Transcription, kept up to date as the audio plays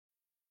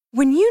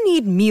When you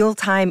need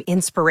mealtime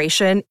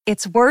inspiration,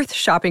 it's worth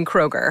shopping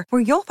Kroger,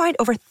 where you'll find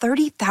over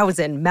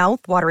 30,000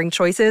 mouth-watering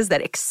choices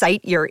that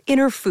excite your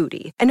inner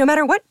foodie. And no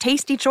matter what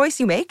tasty choice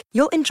you make,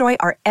 you'll enjoy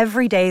our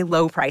everyday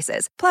low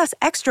prices, plus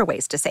extra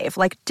ways to save,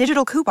 like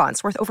digital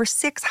coupons worth over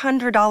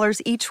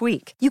 $600 each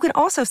week. You can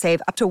also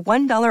save up to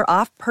 $1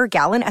 off per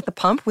gallon at the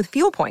pump with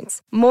fuel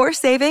points. More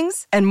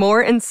savings and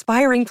more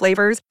inspiring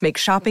flavors make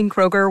shopping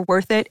Kroger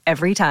worth it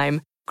every time.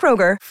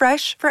 Kroger,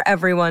 fresh for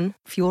everyone.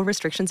 Fuel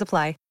restrictions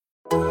apply.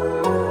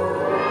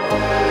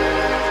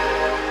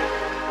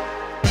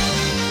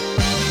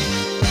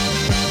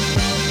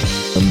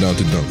 I'm down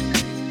to dunk.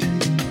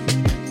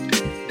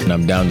 And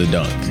I'm down to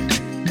dunk.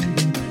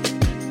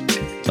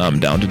 I'm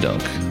down to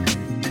dunk.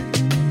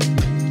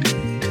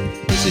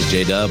 This is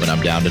J-Dub, and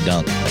I'm down to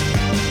dunk.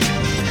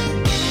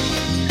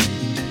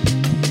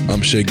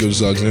 I'm Shai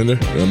Gilgeous-Alexander,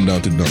 and I'm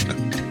down to dunk.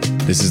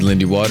 This is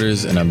Lindy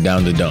Waters, and I'm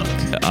down to dunk.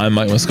 I'm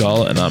Mike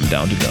Muscala, and I'm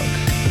down to dunk.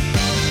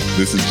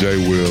 This is Jay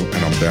Will,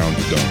 and I'm down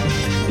to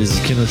dunk. This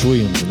is Kenneth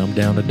Williams, and I'm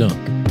down to dunk.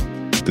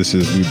 This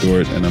is Lou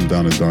Dort, and I'm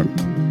down to dunk.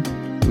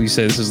 We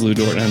say this is Lou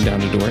Dort, and I'm down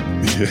to Dort.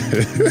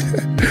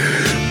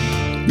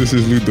 This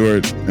is Lou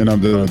Dort, and I'm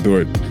down to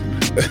Dort.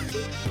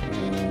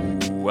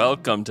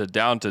 Welcome to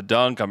Down to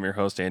Dunk. I'm your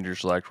host, Andrew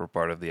Schlecht. We're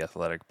part of the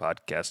Athletic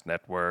Podcast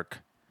Network.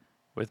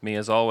 With me,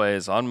 as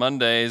always, on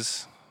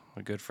Mondays,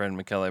 my good friend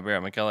Michele Bear.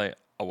 Michele,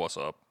 what's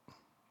up?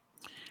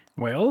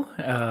 Well,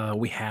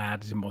 we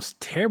had the most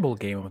terrible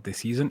game of the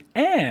season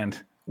and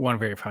one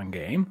very fun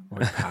game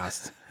over the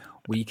past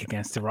week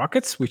against the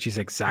Rockets, which is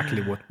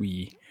exactly what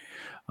we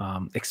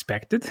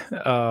expected.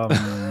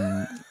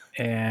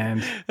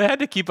 And they had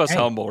to keep us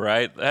humble,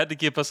 right? They had to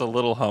keep us a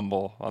little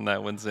humble on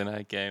that Wednesday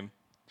night game.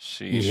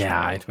 Sheesh.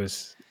 Yeah, it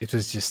was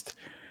just,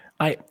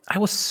 I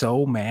was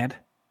so mad.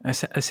 I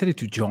said it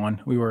to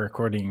John. We were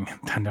recording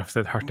Thunder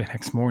After Dark the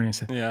next morning. I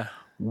said, yeah,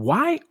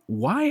 why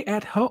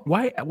at home?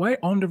 Why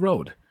on the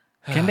road?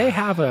 Can they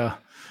have a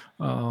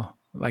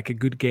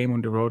good game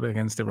on the road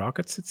against the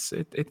Rockets?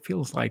 It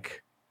feels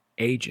like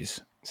ages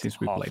since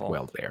we played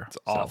well there. It's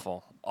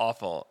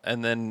awful.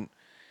 And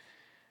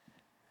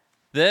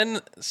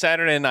then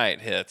Saturday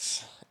night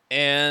hits,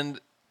 and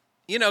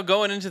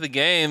going into the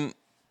game,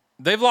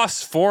 they've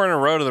lost 4 in a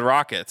row to the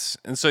Rockets,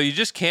 and so you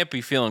just can't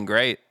be feeling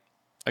great.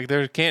 Like,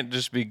 there can't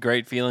just be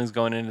great feelings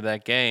going into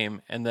that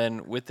game, and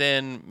then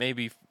within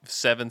maybe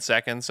 7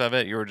 seconds of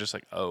it, you were just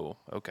like, oh,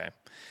 okay.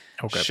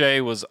 Shai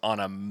was on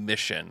a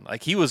mission.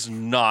 Like, he was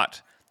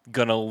not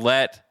going to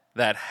let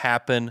that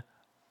happen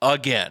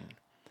again.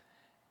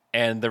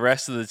 And the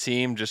rest of the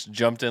team just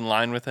jumped in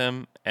line with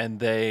him, and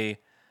they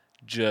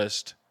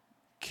just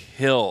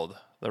killed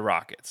the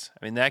Rockets.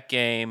 I mean, that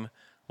game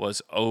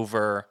was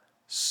over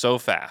so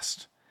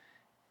fast.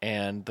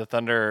 And the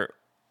Thunder,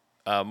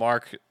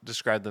 Mark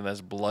described them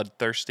as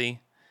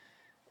bloodthirsty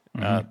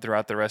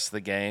throughout the rest of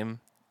the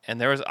game.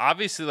 And there was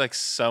obviously like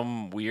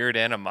some weird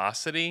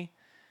animosity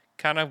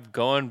kind of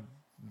going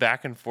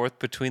back and forth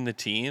between the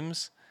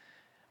teams.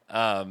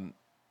 There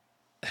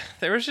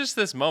was just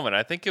this moment.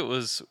 I think it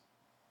was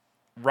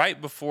right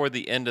before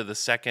the end of the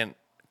second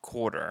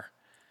quarter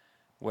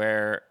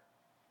where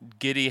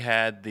Giddey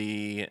had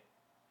the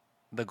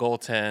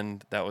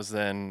goaltend that was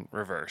then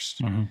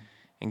reversed. Mm-hmm.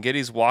 And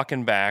Giddey's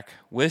walking back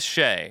with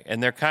Shai,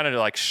 and they're kind of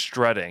like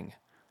strutting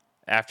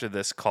after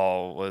this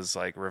call was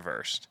like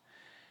reversed.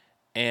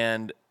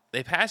 And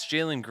they passed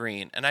Jalen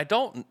Green, and I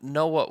don't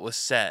know what was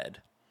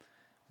said,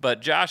 but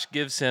Josh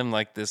gives him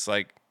like this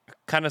like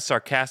kind of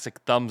sarcastic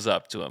thumbs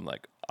up to him,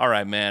 like, all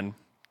right, man,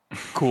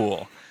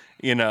 cool,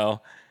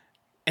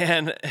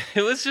 And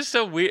it was just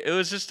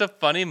a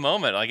funny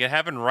moment. Like, it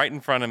happened right in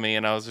front of me,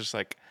 and I was just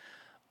like,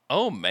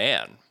 oh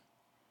man.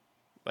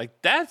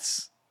 Like, that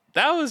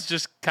was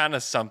just kind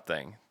of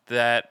something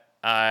that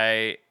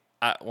I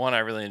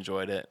really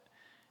enjoyed it.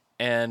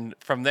 And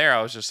from there,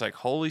 I was just like,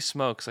 holy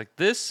smokes. Like,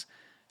 this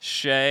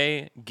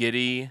Shai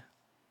Giddey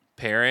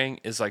pairing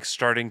is like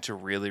starting to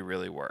really,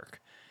 really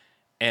work.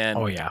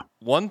 And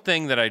one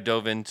thing that I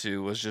dove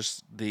into was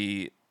just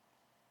the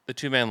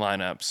 2-man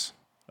lineups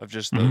of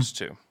just those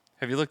two.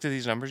 Have you looked at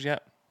these numbers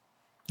yet?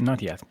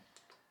 Not yet.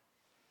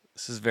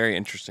 This is very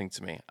interesting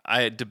to me.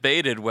 I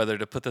debated whether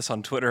to put this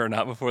on Twitter or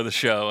not before the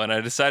show, and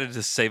I decided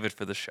to save it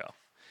for the show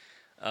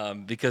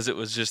because it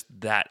was just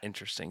that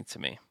interesting to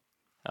me.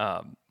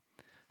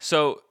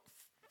 So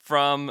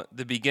from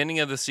the beginning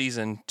of the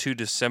season to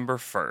December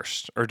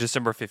 1st or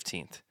December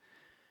 15th,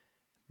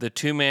 the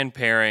 2-man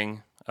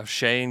pairing of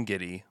Shai and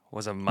Giddey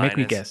was a minus. Make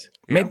me guess.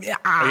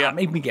 Yeah.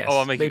 Make me guess. Oh,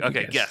 I'll make you.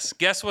 Okay, guess.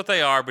 Guess what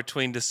they are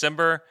between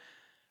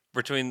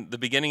the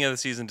beginning of the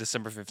season,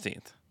 December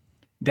 15th.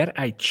 That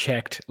I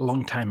checked a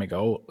long time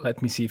ago.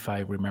 Let me see if I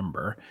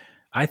remember.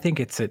 I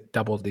think it's a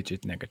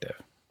double-digit negative.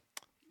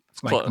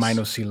 It's like close.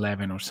 Minus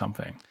 11 or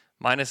something.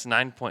 Minus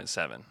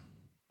 9.7.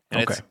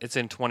 And it's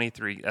in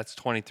 23. That's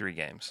 23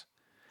 games.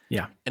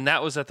 Yeah. And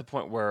that was at the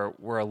point where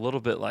we're a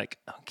little bit like,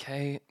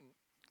 okay,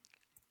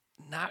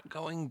 not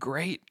going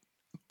great,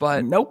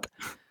 but nope.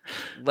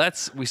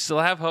 we still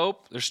have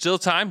hope. There's still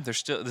time.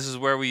 This is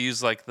where we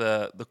use like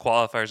the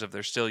qualifiers of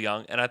they're still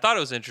young. And I thought it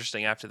was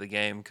interesting after the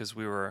game because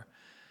we were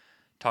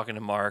talking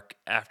to Mark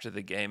after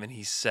the game, and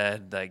he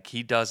said like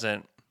he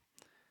doesn't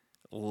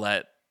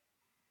let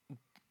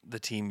the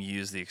team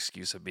use the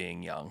excuse of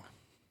being young.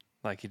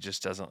 Like he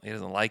doesn't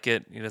like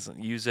it. He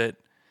doesn't use it,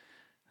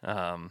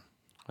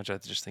 which I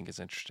just think is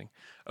interesting.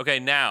 Okay,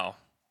 now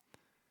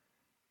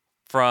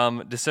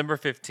from December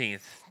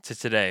 15th to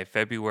today,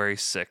 February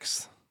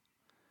 6th,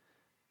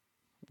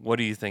 what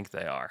do you think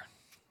they are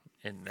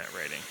in net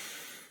rating?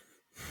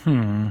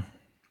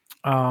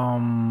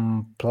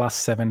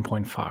 Plus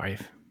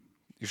 7.5.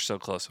 You're so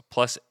close.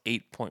 Plus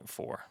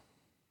 8.4.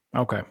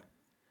 Okay.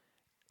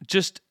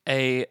 Just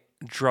a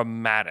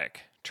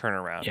dramatic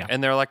turnaround. Yeah.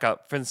 And they're like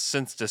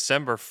since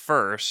December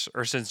 1st,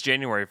 or since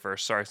January 1st,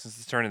 sorry, since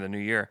the turn of the new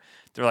year,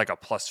 they're like a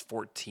plus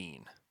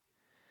 14.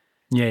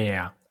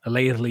 Yeah.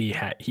 Lately,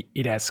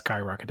 it has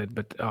skyrocketed,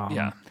 but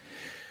yeah.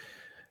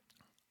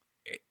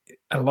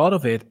 A lot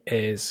of it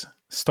is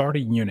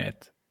starting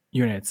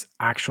units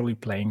actually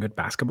playing good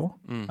basketball.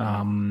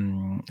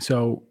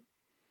 So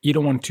you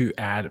don't want to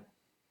add.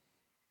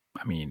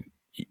 I mean,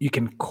 you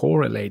can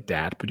correlate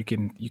that, but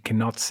you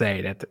cannot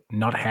say that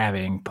not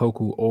having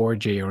Poku or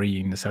JRE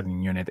in the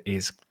starting unit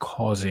is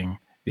causing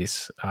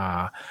this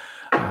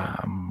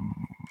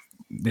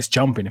this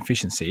jump in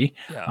efficiency.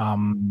 Yeah.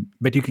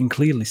 But you can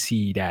clearly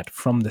see that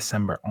from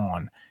December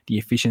on, the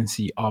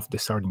efficiency of the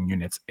starting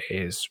units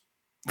is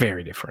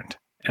very different.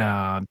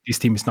 This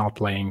team is not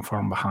playing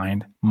from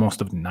behind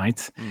most of the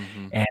nights.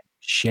 And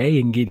Shai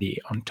and Giddey,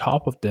 on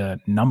top of the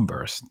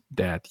numbers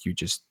that you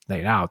just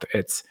laid out,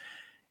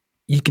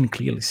 you can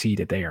clearly see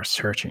that they are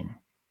searching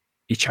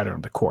each other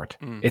on the court.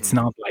 It's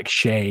not like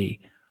Shai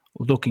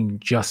looking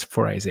just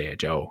for Isaiah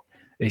Joe.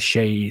 Is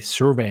Shai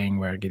surveying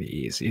where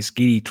Giddey is? Is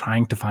Giddey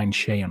trying to find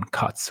Shai on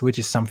cuts, which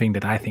is something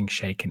that I think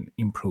Shai can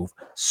improve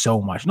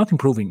so much. Not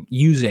improving,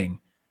 using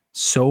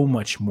so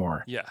much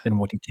more than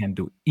what he can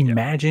do.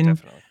 Imagine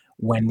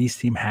when this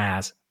team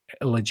has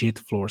a legit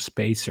floor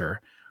spacer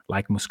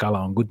like Muscala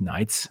on good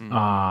nights,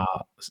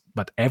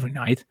 but every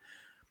night,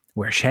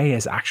 where Shai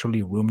has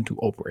actually room to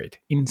operate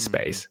in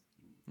space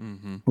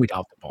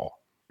without the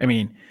ball. I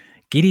mean,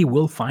 Giddey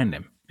will find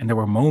them. And there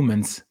were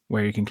moments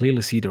where you can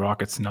clearly see the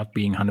Rockets not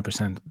being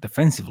 100%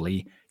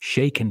 defensively.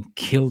 Shai can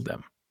kill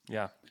them.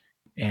 Yeah.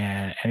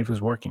 And it was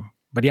working.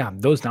 But yeah,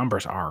 those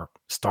numbers are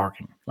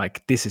starking.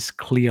 Like, this is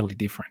clearly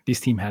different. This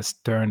team has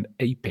turned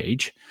a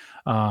page.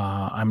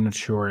 I'm not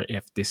sure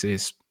if this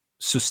is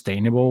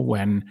sustainable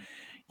when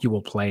you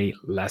will play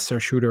lesser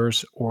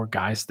shooters or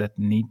guys that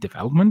need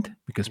development,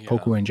 because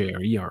Poku and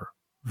JRE are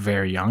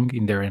very young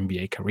in their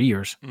NBA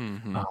careers.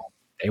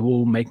 They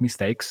will make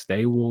mistakes.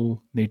 They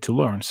will need to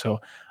learn.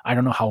 So I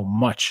don't know how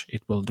much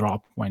it will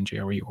drop when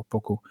JRE or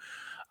Poku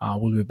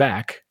will be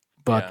back.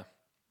 But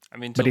I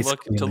mean, to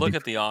look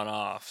at the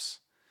on-offs,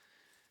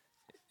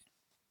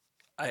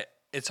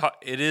 it's hard.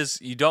 It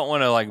is. You don't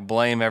want to like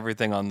blame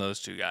everything on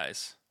those two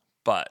guys,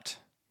 but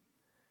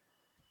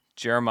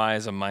Jeremiah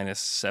is a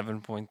minus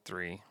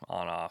 7.3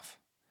 on off.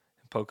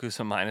 Poku's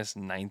a minus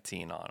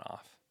 19 on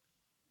off.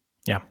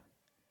 Yeah.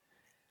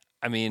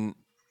 I mean,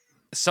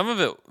 some of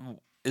it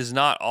is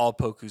not all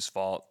Poku's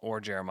fault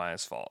or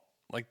Jeremiah's fault.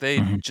 Like, they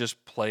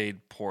just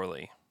played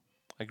poorly.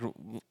 Like,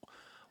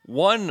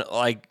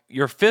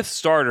 your fifth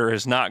starter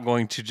is not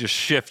going to just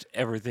shift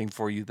everything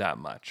for you that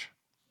much.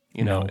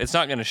 You know, it's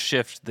not going to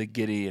shift the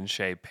Giddey and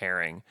Shai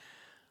pairing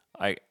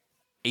like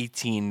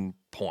 18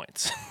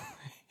 points.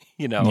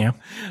 You know,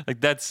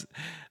 like that's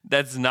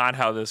not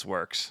how this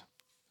works.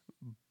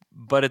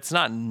 But it's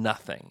not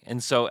nothing.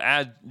 And so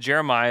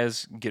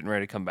Jeremiah's getting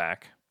ready to come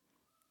back.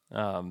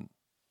 And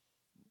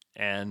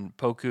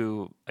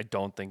Poku, I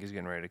don't think is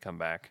getting ready to come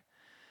back.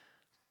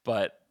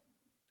 But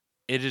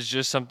it is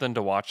just something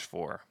to watch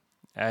for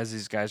as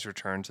these guys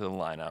return to the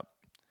lineup.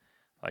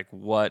 Like,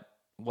 what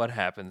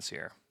happens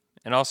here?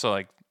 And also,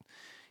 like,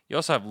 you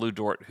also have Lou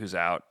Dort, who's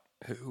out,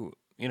 who,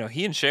 you know,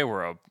 he and Shai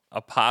were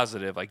a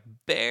positive, like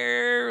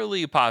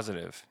barely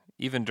positive,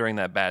 even during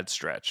that bad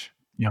stretch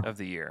of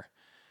the year.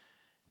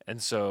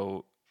 And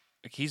so,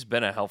 like, he's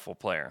been a helpful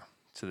player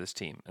to this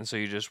team. And so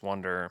you just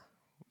wonder,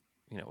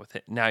 you know,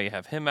 now you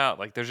have him out,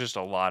 like, there's just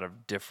a lot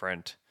of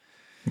different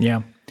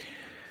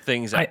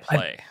things at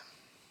play.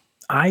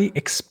 I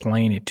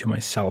explain it to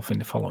myself in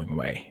the following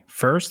way.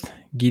 First,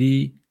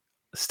 Giddey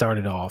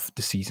started off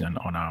the season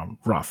on a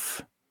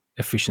rough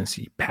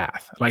efficiency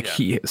path. Like,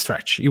 he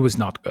was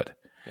not good.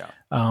 Yeah.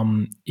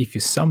 If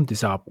you sum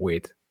this up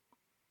with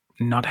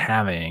not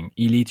having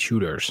elite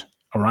shooters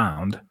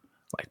around,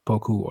 like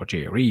Poku or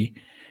JRE,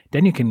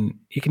 then you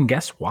can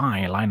guess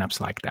why lineups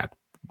like that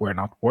were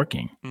not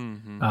working.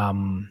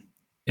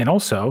 And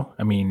also,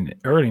 I mean,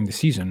 early in the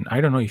season,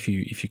 I don't know if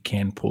you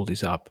can pull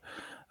this up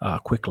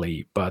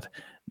quickly, but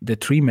the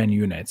 3-man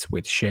units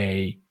with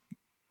Shai,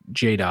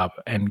 J-Dub,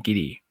 and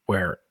Giddey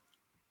were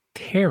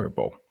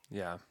terrible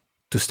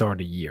to start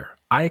the year.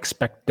 I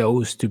expect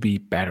those to be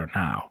better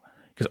now,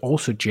 because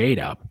also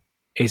J-Dub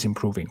is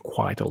improving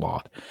quite a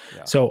lot.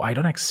 So I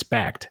don't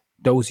expect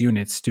those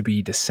units to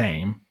be the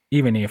same,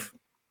 even if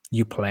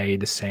you play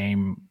the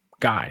same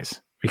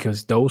guys,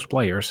 because those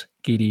players,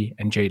 Giddy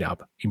and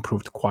J-Dub,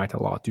 improved quite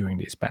a lot during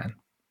this ban.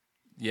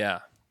 Yeah.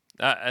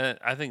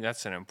 I think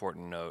that's an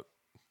important note,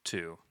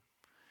 too.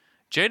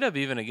 J-Dub,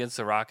 even against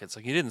the Rockets,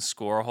 like, he didn't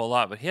score a whole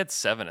lot, but he had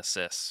 7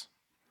 assists.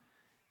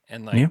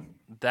 And, like,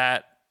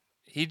 that,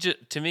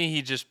 to me,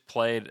 he just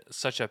played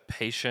such a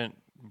patient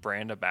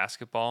brand of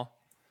basketball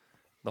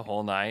the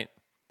whole night.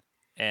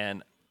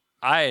 And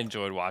I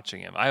enjoyed watching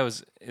him.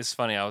 It's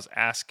funny, I was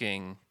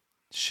asking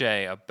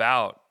Shea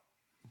about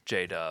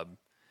J-Dub.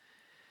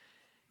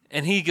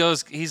 And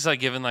he's like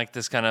giving like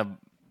this kind of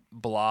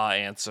blah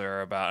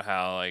answer about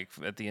how, like,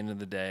 at the end of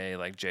the day,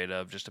 like,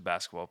 J-Dub, just a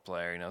basketball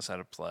player, he knows how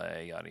to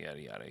play, yada,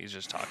 yada, yada. He's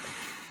just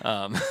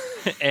talking.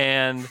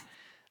 And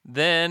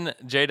then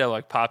J-Dub,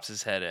 like, pops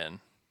his head in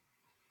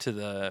to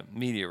the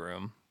media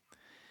room,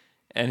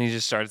 and he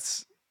just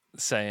starts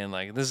saying,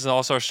 like, this is an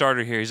all-star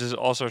starter here. He's just an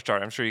all-star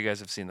starter. I'm sure you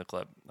guys have seen the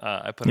clip.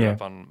 I put it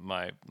up on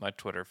my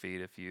Twitter feed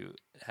if you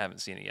haven't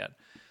seen it yet.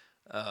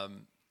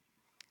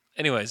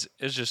 Anyways,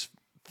 it's just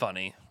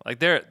funny. Like,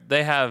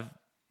 they have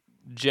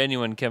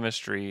genuine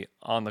chemistry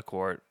on the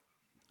court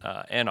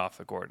and off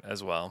the court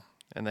as well.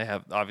 And they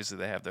have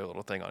their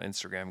little thing on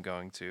Instagram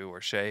going too,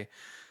 where Shea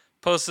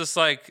posts this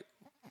like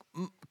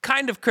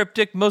kind of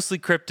cryptic, mostly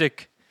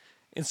cryptic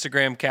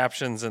Instagram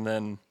captions, and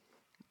then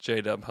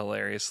J-Dub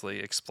hilariously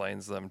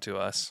explains them to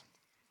us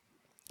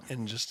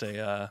in just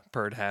a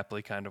purred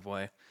happily kind of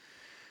way.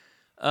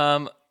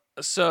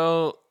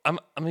 So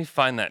let me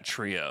find that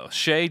trio.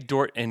 Shea,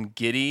 Dort, and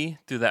Giddy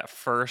through that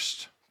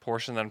first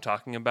portion that I'm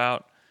talking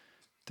about,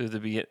 through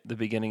the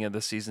beginning of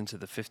the season to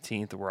the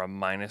 15th, were a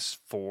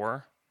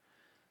 -4.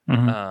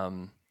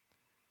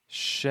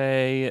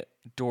 Shea,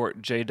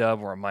 Dort, J-Dub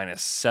were a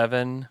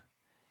 -7.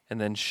 And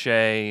then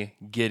Shea,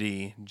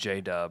 Giddy,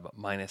 J-Dub,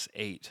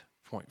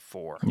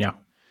 -8.4. Yeah.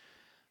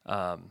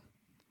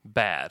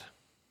 Bad.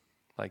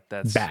 Like,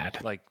 that's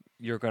bad. Like,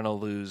 you're gonna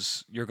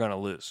lose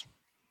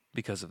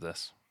because of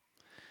this.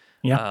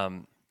 Yeah.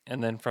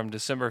 And then from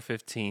December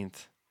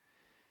 15th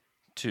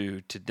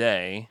to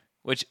today,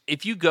 which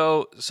if you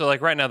go, so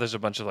like right now there's a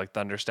bunch of like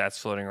Thunder stats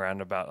floating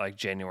around about like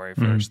January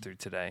 1st through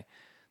today.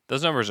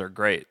 Those numbers are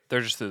great.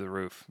 They're just through the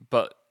roof.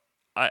 But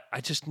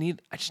I just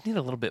need a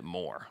little bit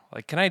more.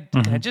 Like, can I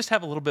just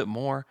have a little bit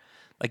more?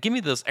 Like, give me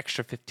those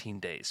extra 15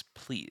 days,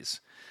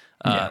 please.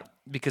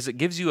 Because it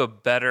gives you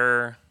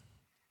it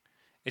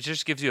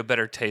just gives you a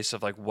better taste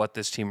of like what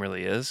this team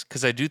really is.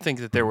 Because I do think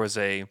that there was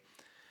a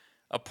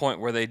point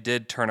where they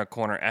did turn a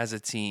corner as a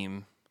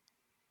team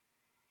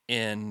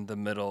in the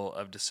middle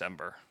of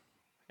December.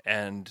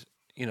 And,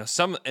 you know,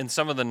 some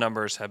of the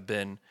numbers have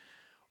been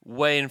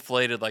way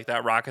inflated. Like,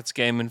 that Rockets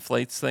game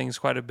inflates things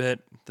quite a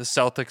bit. The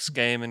Celtics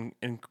game,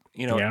 and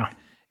you know,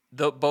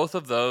 both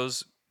of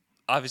those,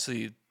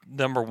 obviously,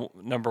 number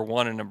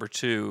one and number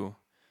 2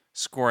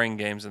 scoring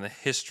games in the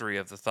history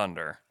of the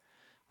Thunder,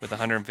 with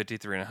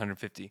 153 and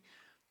 150.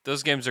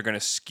 Those games are going to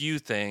skew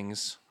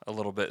things a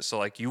little bit. So,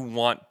 like, you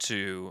want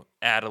to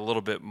add a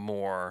little bit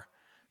more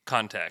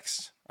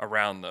context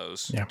around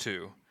those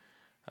two.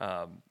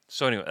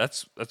 So anyway,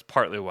 that's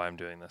partly why I'm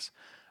doing this.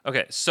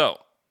 Okay,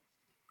 so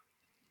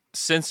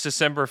since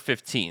December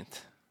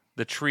 15th,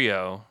 the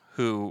trio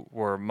who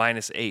were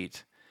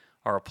 -8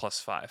 are a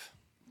 +5,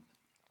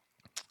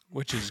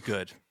 which is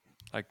good.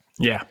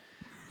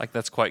 Like,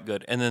 that's quite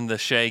good. And then the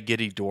Shea,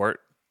 Giddy,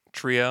 Dort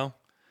trio,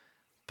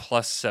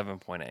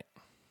 +7.8.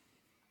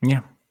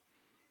 Yeah.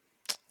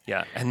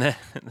 Yeah, and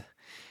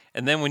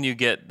then when you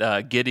get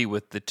Giddy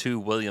with the 2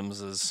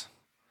 Williamses,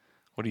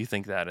 what do you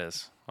think that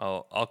is?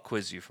 I'll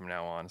quiz you from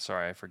now on.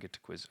 Sorry, I forgot to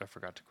quiz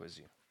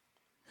you.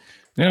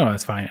 No,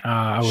 that's fine.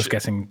 I was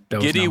guessing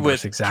those Giddy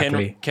numbers with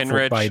exactly.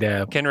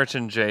 Kenrich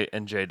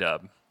and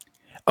J-Dub.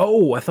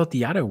 Oh, I thought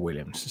the other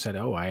Williams said,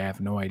 "Oh, I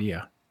have no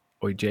idea."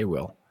 Or J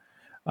will.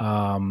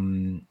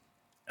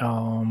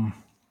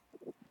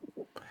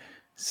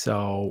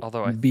 So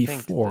although I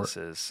before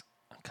think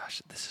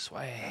this is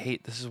why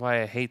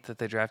I hate that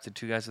they drafted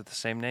 2 guys with the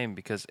same name,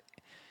 because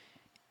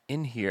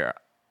in here,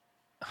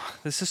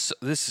 this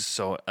is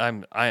so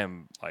I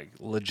am like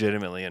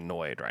legitimately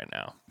annoyed right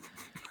now,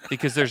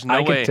 because there's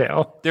no way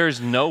there's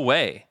no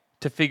way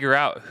to figure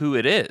out who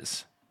it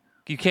is.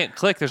 You can't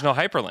click. There's no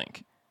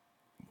hyperlink.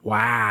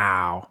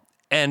 Wow.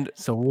 And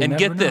so we'll and never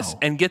get know. this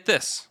and get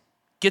this.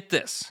 Get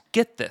this.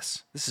 Get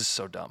this. This is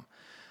so dumb.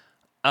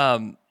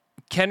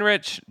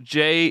 Kenrich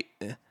J.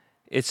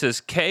 It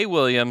says K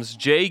Williams,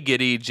 J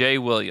Giddy, J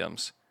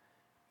Williams,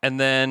 and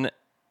then.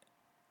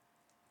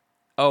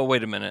 Oh,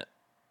 wait a minute.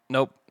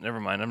 Nope, never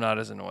mind. I'm not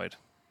as annoyed.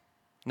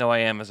 No, I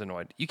am as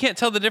annoyed. You can't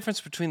tell the difference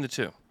between the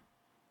two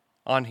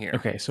on here.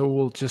 Okay, so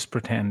we'll just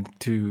pretend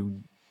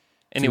to.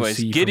 Anyways,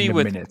 see Giddy from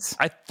the with. minutes.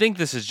 I think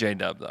this is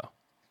J-Dub though.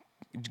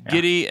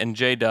 Giddy and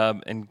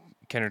J-Dub and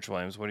Kenrich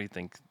Williams. What do you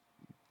think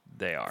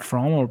they are?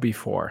 From or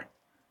before?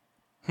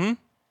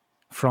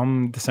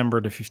 From December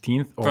the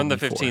 15th or from the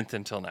before? 15th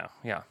until now.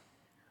 Yeah.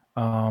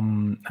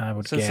 I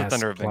would Since guess the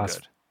Thunder have been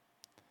good.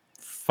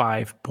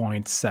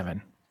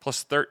 5.7.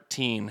 Plus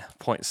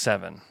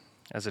 13.7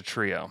 as a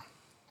trio.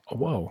 Oh,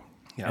 whoa.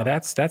 Yeah. Yeah,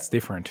 that's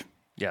different.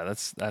 Yeah,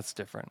 that's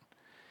different.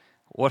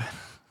 What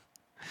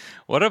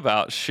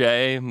about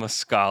Shea,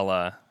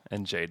 Muscala,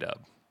 and J-Dub?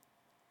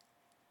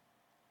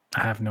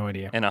 I have no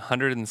idea. In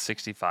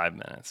 165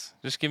 minutes.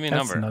 Just give me a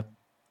That's number.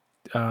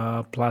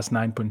 not plus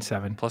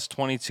 9.7. Plus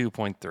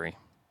 22.3.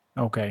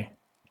 Okay.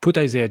 Put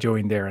Isaiah Joe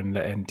in there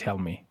and tell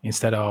me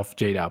instead of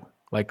J-Dub.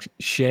 Like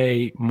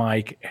Shea,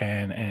 Mike,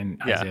 and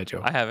Yeah, Isaiah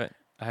Joe. I have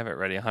it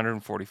ready.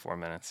 144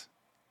 minutes.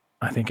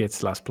 I think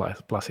it's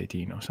plus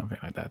 18 or something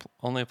like that.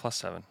 Only a plus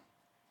 7.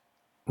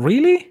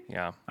 Really?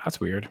 Yeah. That's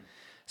weird.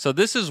 So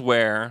this is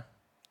where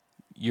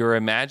your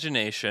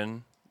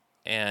imagination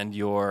and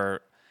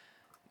your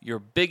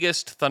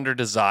biggest Thunder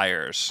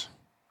desires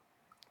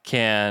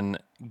can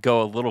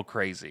go a little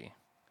crazy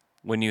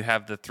when you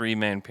have the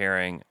 3-man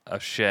pairing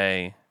of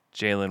Shea,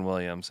 Jalen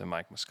Williams, and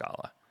Mike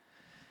Muscala.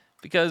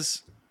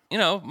 Because,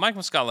 Mike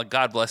Muscala,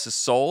 God bless his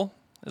soul,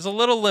 is a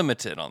little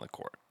limited on the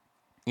court.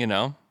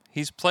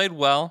 He's played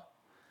well.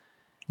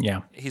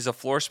 Yeah. He's a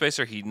floor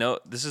spacer.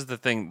 This is the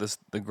thing,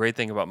 the great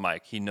thing about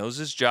Mike. He knows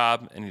his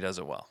job and he does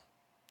it well.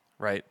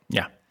 Right?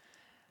 Yeah.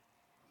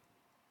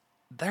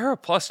 They're a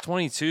plus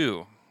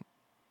 22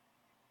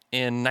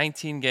 in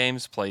 19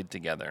 games played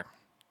together.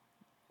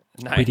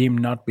 With him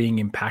not being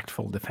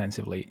impactful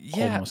defensively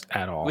almost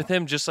at all. With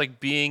him just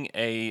like being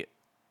a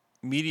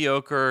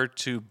mediocre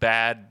to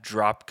bad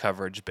drop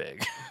coverage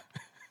big.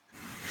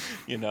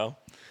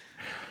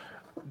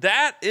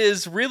 That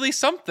is really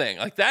something.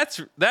 Like that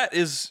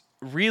is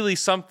really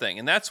something.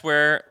 And that's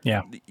where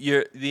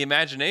the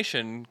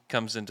imagination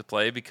comes into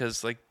play,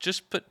 because like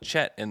just put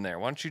Chet in there.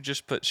 Why don't you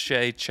just put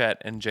Shea,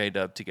 Chet, and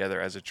J-Dub together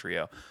as a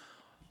trio?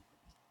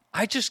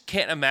 I just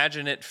can't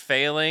imagine it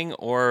failing,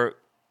 or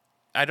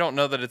I don't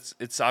know that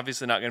it's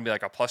obviously not going to be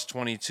like a plus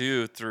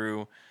 22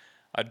 through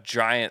a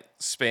giant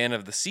span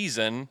of the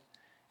season.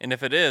 And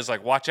if it is,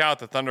 like, watch out,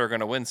 the Thunder are going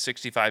to win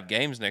 65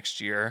 games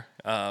next year.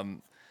 I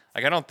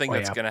don't think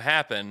that's going to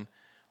happen,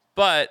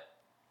 but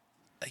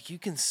like you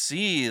can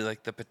see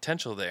like the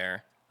potential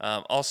there.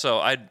 Also,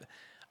 I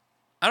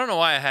don't know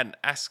why I hadn't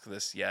asked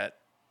this yet,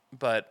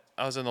 but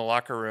I was in the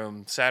locker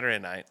room Saturday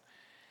night,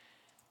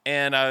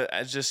 and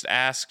I just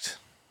asked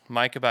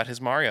Mike about his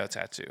Mario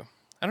tattoo.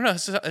 I don't know.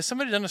 Has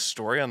somebody done a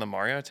story on the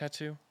Mario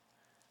tattoo?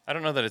 I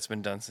don't know that it's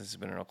been done since he's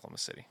been in Oklahoma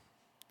City.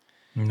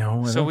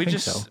 No, I don't think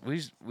so.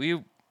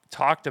 We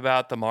talked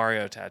about the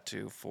Mario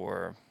tattoo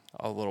for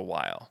a little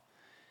while,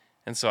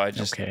 and so I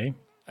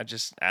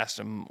just asked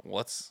him,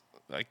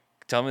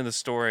 tell me the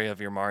story of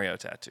your Mario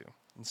tattoo.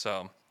 And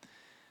so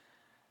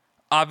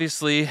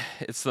obviously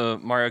it's the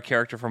Mario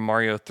character from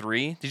Mario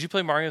 3. Did you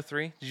play Mario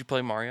 3? Did you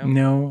play Mario?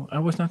 No, I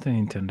was not a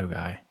Nintendo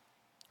guy.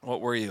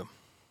 What were you?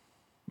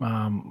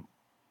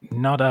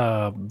 Not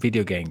a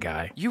video game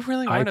guy. You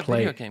really weren't a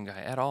video game guy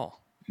at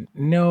all.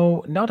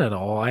 No, not at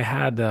all. I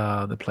had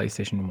the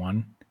PlayStation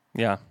 1.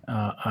 Yeah.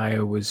 I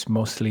was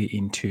mostly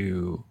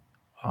into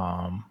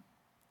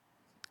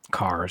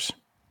cars,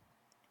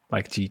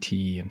 like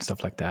GT and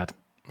stuff like that.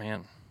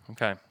 Man,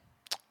 okay.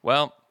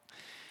 Well,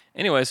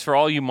 anyways, for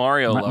all you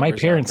Mario lovers, my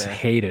parents out there,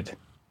 hated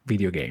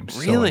video games.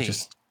 Really?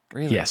 So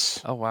really?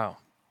 Yes. Oh wow.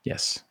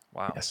 Yes.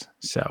 Wow. Yes.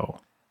 So,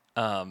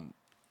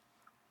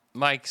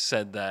 Mike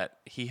said that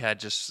he had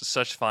just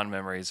such fond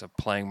memories of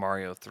playing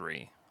Mario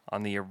 3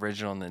 on the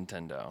original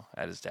Nintendo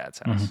at his dad's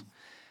house.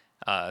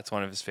 It's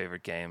one of his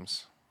favorite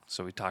games.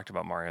 So we talked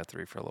about Mario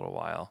 3 for a little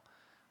while.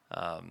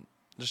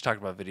 Just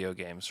talked about video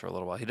games for a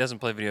little while. He doesn't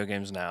play video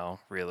games now,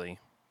 really,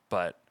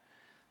 but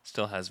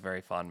still has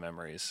very fond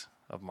memories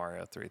of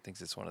Mario 3.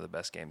 Thinks it's one of the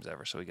best games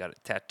ever. So he got it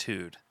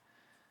tattooed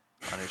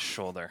on his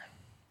shoulder.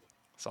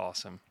 It's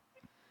awesome.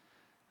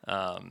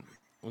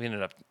 We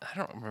ended up, I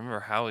don't remember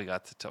how we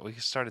got to talk. We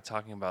started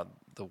talking about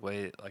the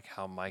way, like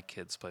how my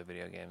kids play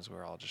video games. We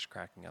were all just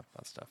cracking up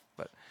about stuff.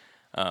 But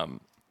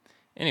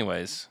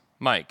anyways,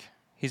 Mike,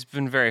 he's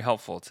been very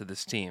helpful to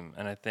this team.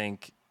 And I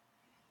think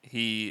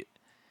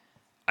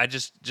I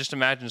just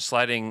imagine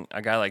sliding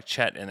a guy like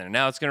Chet in there.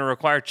 Now it's going to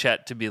require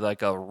Chet to be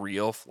like a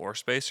real floor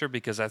spacer,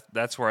 because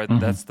that's where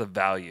that's the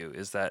value,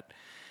 is that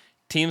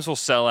teams will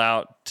sell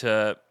out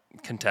to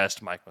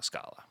contest Mike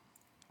Muscala.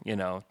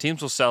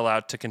 Teams will sell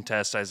out to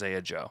contest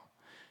Isaiah Joe,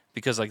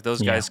 because like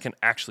those guys can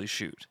actually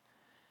shoot.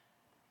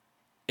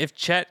 If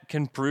Chet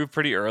can prove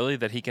pretty early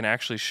that he can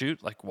actually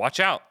shoot, like watch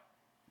out.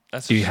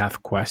 Do you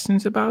have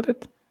questions about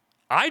it?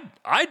 I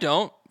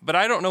don't, but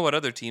I don't know what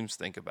other teams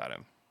think about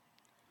him.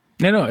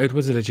 No, it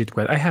was a legit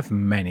question. I have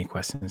many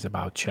questions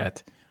about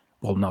Chet.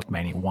 Well, not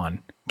many.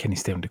 One, can he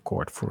stay on the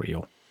court for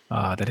real?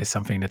 That is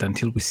something that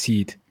until we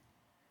see it,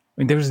 I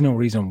mean, there is no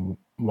reason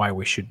why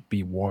we should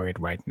be worried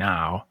right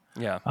now.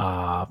 Yeah.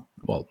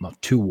 Well,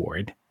 not too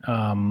worried.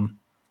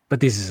 But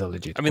this is a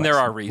legit I mean, question. there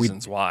are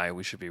reasons why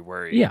we should be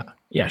worried.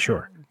 Yeah,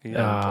 sure. He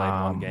hasn't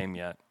played one game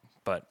yet,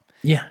 but...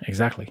 Yeah,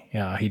 exactly.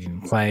 Yeah, he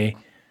didn't play.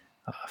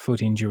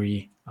 Foot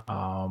injury.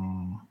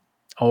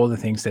 All the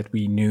things that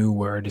we knew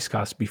were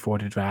discussed before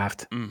the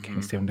draft. Can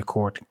he stay on the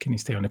court? Can he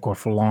stay on the court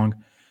for long?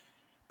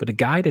 But a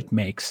guy that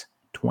makes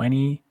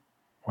 20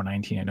 or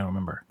 19, I don't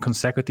remember,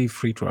 consecutive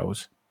free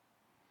throws,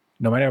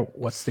 no matter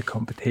what's the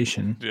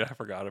competition. Dude, I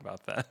forgot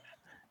about that.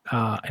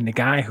 And the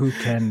guy who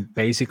can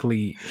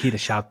basically hit a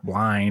shot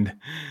blind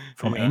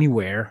from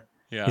anywhere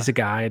is a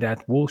guy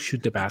that will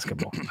shoot the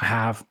basketball. I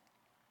have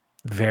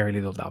very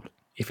little doubt.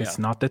 If it's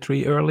not the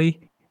three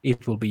early,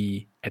 it will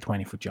be a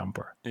 20-foot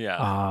jumper.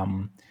 Yeah.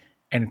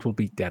 And it will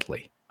be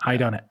deadly.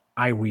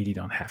 I really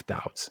don't have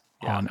doubts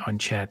on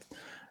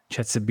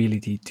Chet's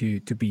ability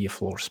to be a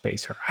floor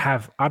spacer. I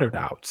have other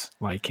doubts,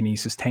 like can he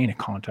sustain a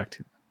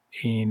contact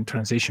in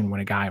transition when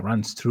a guy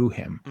runs through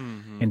him?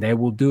 And they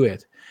will do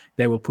it.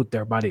 They will put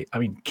their body. I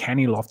mean,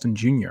 Kenny Lofton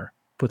Jr.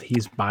 put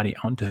his body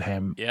onto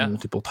him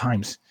multiple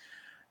times.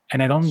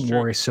 And I don't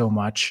worry so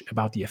much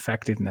about the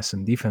effectiveness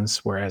and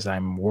defense, whereas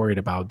I'm worried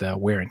about the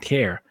wear and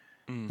tear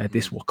that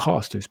this will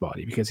cause to his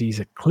body, because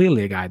he's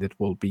clearly a guy that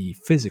will be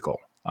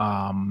physical.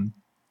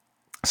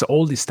 So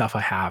all this stuff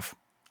I have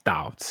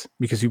doubts,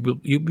 because you'll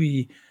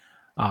be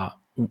on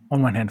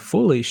one hand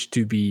foolish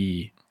to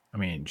be,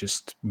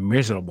 just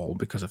miserable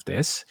because of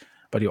this,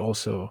 but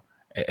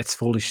it's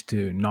foolish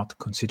to not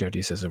consider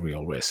this as a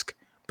real risk.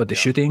 But the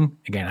shooting,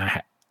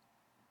 again,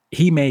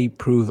 he may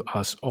prove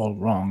us all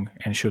wrong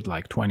and shoot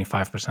like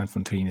 25%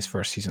 from three in his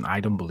first season.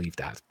 I don't believe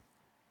that.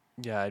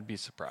 Yeah, I'd be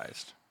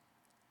surprised.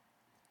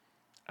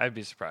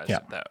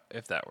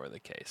 If that were the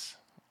case.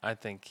 I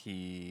think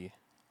he's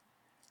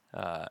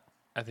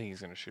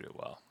going to shoot it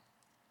well.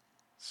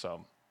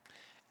 So,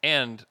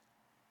 and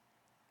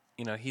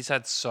he's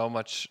had so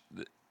much.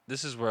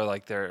 This is where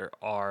like there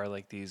are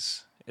like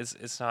these.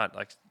 It's not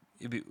like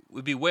it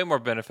would be way more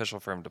beneficial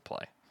for him to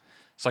play.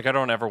 It's like I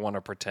don't ever want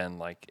to pretend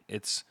like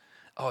it's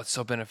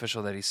so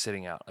beneficial that he's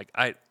sitting out.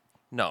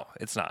 No,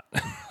 it's not.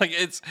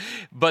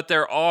 But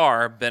there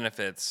are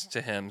benefits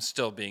to him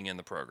still being in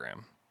the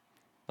program.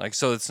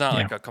 So it's not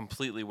like a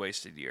completely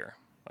wasted year.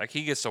 Like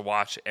he gets to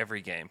watch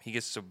every game. He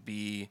gets to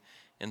be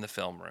in the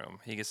film room.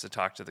 He gets to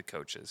talk to the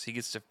coaches. He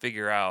gets to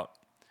figure out,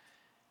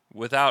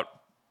 without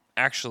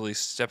actually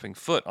stepping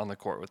foot on the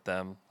court with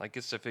them,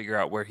 gets to figure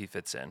out where he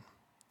fits in,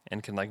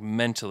 and can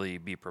mentally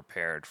be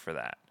prepared for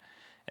that,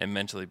 and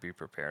mentally be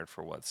prepared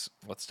for what's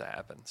to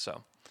happen.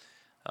 So,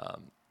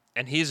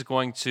 and he's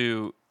going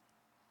to.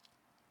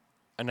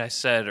 And I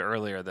said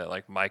earlier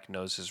that Mike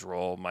knows his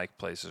role. Mike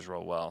plays his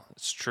role well.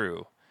 It's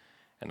true.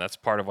 And that's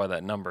part of why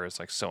that number is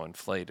so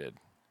inflated.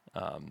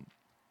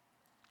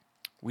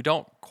 We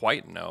don't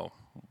quite know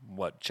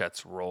what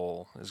Chet's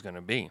role is going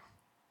to be.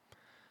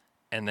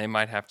 And they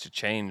might have to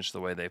change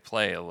the way they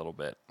play a little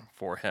bit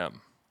for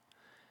him.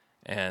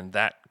 And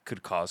that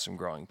could cause some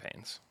growing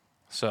pains.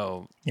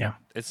 So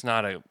it's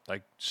not a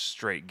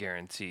straight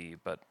guarantee,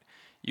 but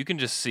you can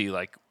just see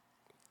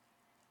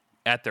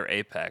at their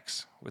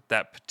apex with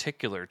that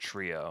particular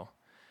trio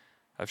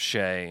of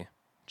Shai,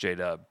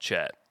 J-Dub,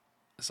 Chet,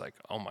 it's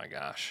oh my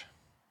gosh.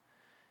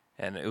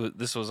 And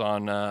this was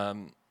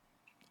on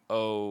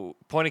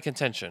Point of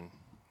Contention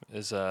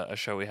is a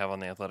show we have on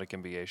the Athletic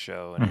NBA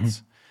show, and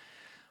it's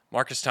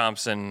Marcus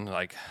Thompson,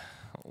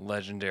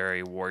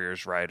 legendary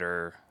Warriors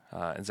writer,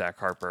 and Zach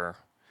Harper.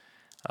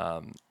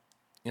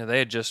 They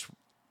had just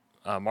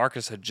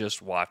Marcus had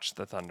just watched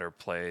the Thunder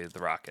play the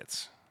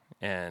Rockets,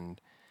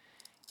 and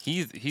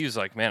he was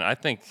like, man, I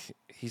think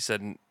he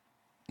said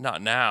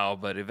not now,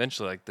 but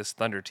eventually this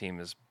Thunder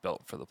team is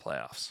built for the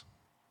playoffs.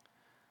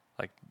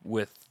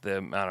 With the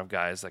amount of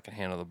guys that can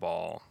handle the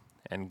ball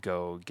and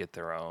go get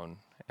their own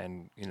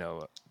and,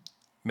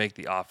 make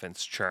the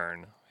offense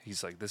churn.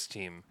 He's like, this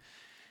team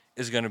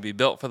is going to be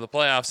built for the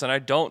playoffs, and I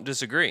don't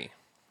disagree.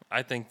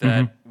 I think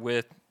that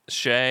with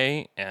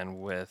Shai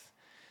and with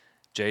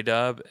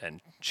J-Dub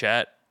and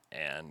Chet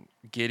and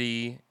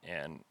Giddey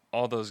and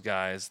all those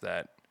guys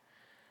that,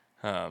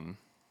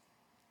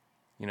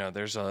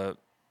 there's a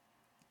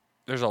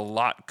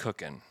lot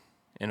cooking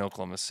in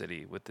Oklahoma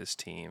City with this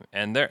team,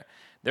 and they're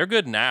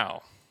good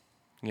now.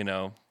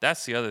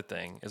 That's the other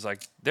thing is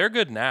they're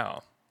good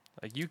now.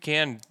 You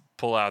can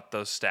pull out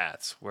those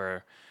stats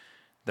where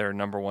they're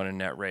number one in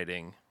net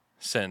rating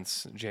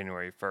since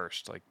January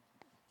 1st.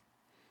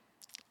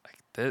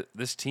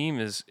 This team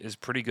is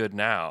pretty good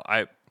now.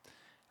 I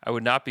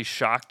would not be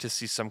shocked to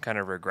see some kind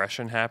of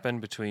regression happen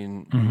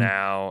between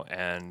now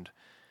and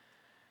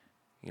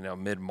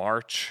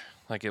mid-March.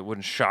 It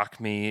wouldn't shock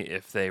me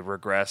if they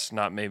regress,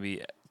 not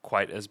maybe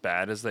quite as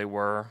bad as they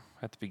were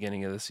at the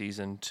beginning of the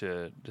season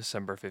to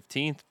December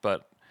 15th,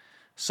 but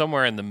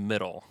somewhere in the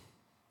middle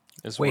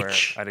is where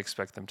I'd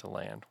expect them to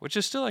land, which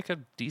is still a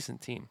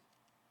decent team.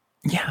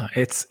 Yeah,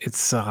 it's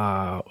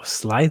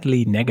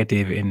slightly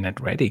negative in net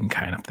rating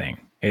kind of thing.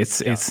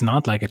 It's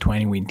not like a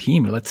 20-win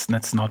team. Let's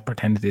not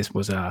pretend that this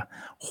was a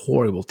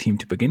horrible team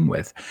to begin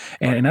with.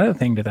 And another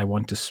thing that I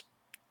want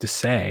to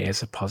say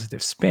as a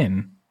positive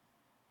spin,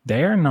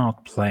 they're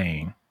not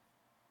playing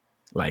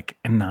a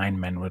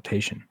 9-man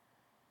rotation.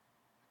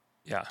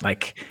 Yeah.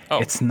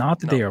 It's not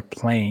that they are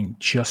playing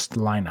just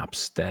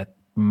lineups that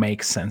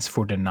make sense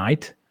for the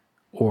night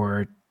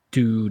or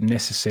to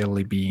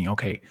necessarily being,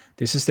 okay,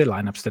 this is the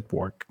lineups that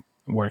work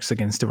works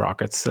against the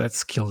Rockets.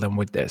 Let's kill them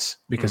with this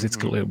because it's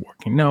clearly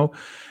working. No,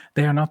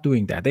 they are not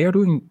doing that. They are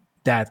doing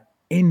that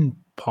in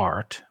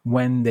part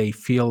when they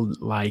feel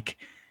like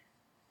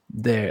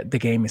the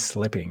game is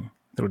slipping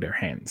through their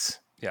hands.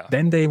 Yeah.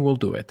 Then they will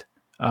do it.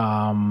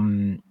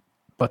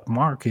 But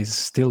Mark is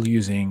still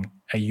using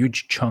a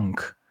huge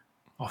chunk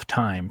of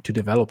time to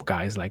develop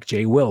guys like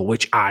Jay Will,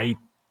 which I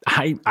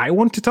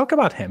want to talk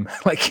about him.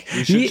 Like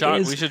we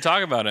should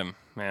talk about him,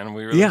 man.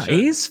 We really should.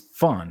 He's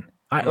fun.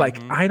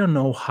 I don't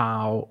know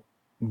how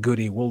good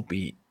he will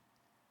be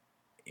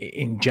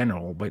in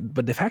general,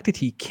 but the fact that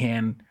he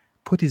can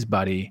put his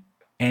body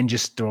and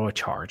just throw a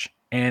charge,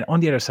 and on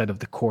the other side of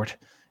the court,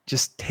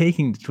 just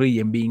taking the three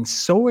and being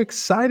so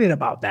excited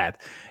about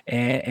that,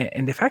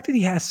 and the fact that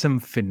he has some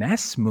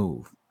finesse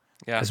move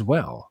as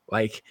well.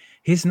 Like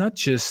he's not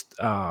just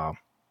a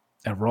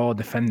raw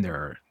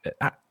defender.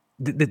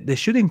 The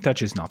shooting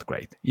touch is not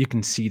great. You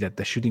can see that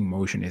the shooting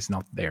motion is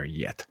not there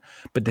yet.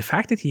 But the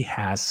fact that he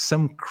has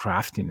some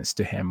craftiness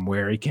to him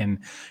where he can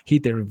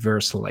hit the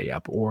reverse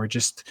layup or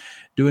just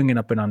doing an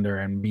up and under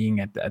and being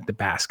at the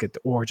basket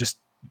or just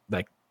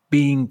like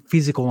being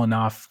physical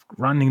enough,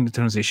 running the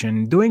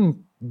transition,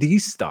 doing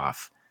these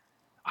stuff,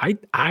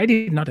 I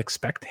did not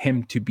expect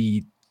him to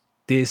be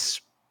this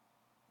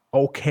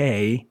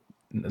okay.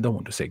 I don't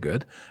want to say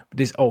good, but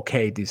this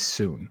okay this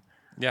soon.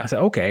 Yeah. I said,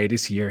 okay,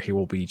 this year he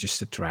will be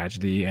just a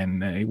tragedy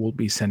and he will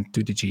be sent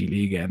to the G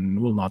League and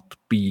will not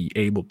be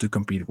able to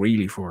compete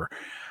really for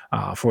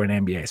an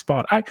NBA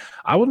spot.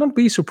 I will not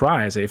be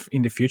surprised if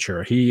in the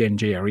future he and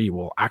JRE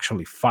will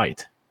actually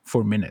fight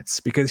for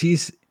minutes because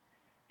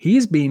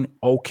he's been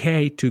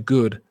okay to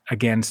good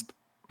against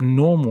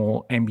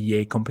normal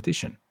NBA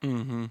competition.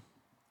 Mm-hmm.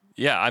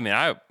 Yeah, I mean,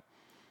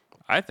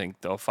 I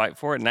think they'll fight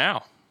for it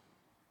now.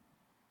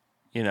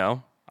 You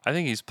know, I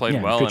think he's played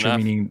well future enough.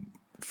 Meaning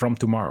from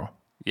tomorrow.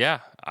 Yeah,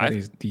 that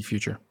is the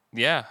future.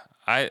 Yeah,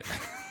 I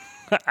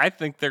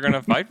think they're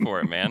gonna fight for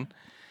it, man.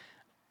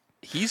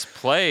 He's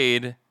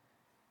played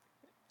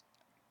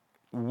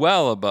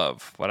well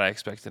above what I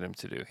expected him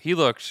to do. He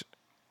looked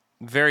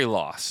very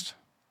lost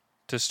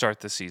to start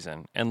the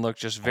season and looked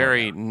just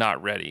very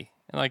not ready.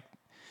 And like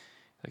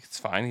it's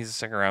fine. He's a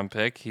second round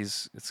pick.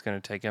 It's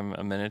going to take him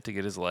a minute to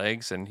get his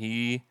legs, and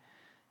he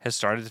has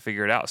started to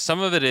figure it out.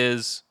 Some of it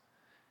is,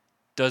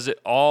 does it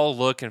all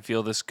look and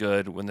feel this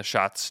good when the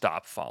shots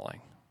stop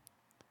falling?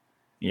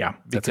 Yeah,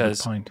 that's because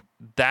a good point.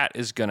 That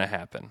is going to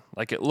happen.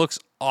 Like it looks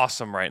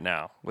awesome right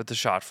now with the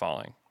shot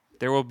falling.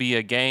 There will be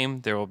a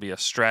game, there will be a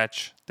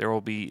stretch, there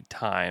will be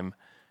time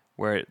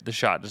where the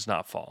shot does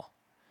not fall.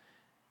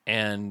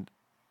 And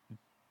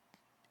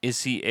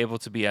is he able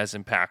to be as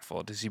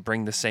impactful? Does he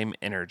bring the same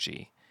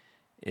energy?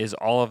 Is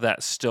all of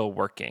that still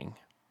working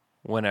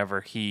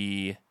whenever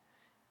he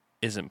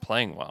isn't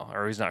playing well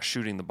or he's not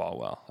shooting the ball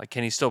well? Like,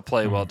 can he still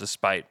play well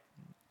despite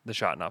the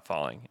shot not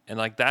falling? And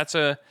like that's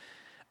a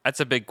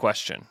big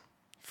question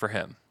for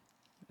him,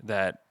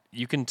 that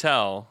you can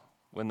tell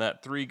when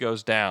that three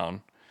goes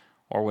down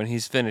or when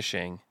he's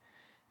finishing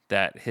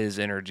that his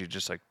energy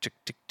just like tick,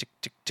 tick, tick,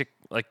 tick, tick.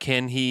 Like,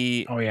 can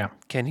he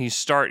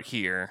start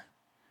here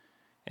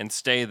and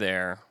stay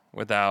there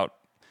without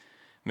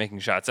making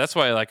shots? That's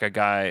why like a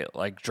guy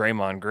like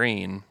Draymond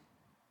Green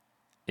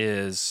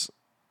is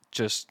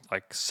just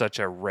like such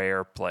a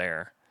rare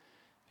player,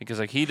 because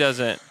like he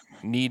doesn't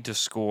need to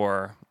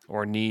score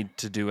or need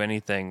to do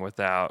anything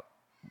without,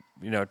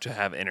 to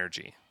have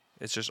energy.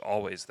 It's just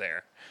always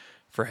there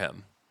for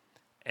him.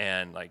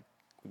 And like,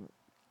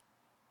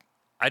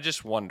 I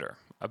just wonder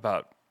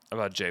about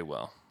Jay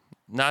Will.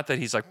 Not that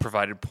he's like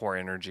provided poor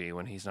energy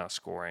when he's not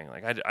scoring.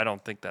 Like I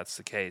don't think that's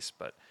the case,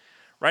 but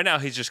right now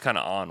he's just kind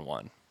of on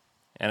one.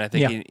 And I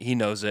think he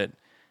knows it,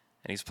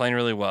 and he's playing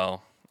really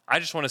well. I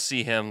just want to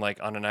see him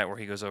like on a night where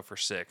he goes 0 for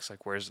 6. Like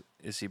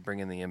is he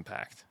bringing the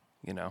impact,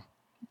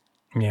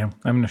 Yeah,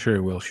 I'm not sure he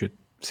will shoot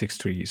 6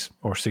 threes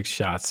or 6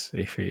 shots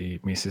if he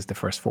misses the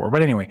first 4.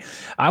 But anyway,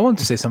 I want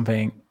to say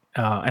something,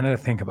 another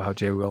thing about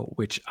Jay Will,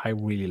 which I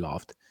really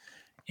loved.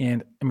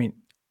 And I mean,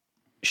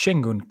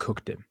 Şengün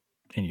cooked him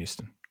in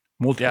Houston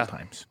multiple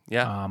times.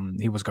 Yeah.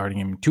 He was guarding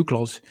him too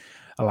close,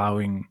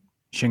 allowing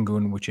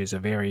Şengün, which is a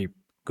very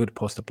good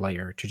poster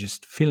player, to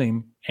just fill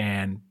him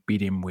and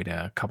beat him with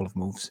a couple of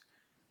moves.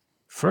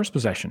 First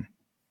possession,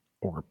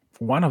 or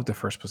one of the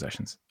first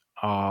possessions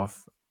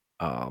of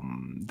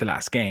the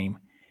last game,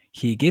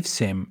 he gives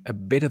him a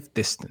bit of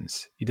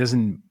distance. He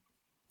doesn't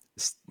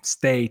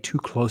stay too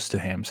close to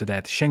him so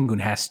that Şengün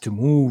has to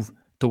move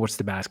towards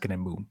the basket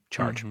and boom,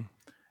 charge. Mm-hmm.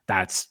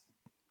 That's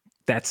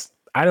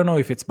I don't know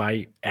if it's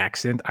by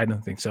accident. I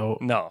don't think so.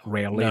 No.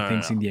 Rarely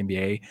things in the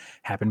NBA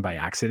happen by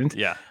accident.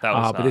 Yeah, that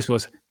was but this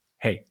was,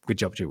 hey, good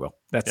job, Jay Will.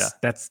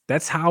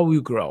 That's how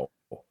you grow.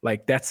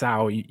 Like that's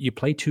how you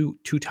play two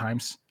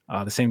times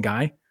the same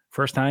guy.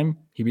 First time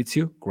he beats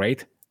you,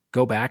 great.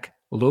 Go back,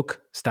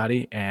 look,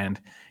 study,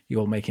 and you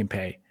will make him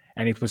pay.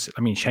 And it was,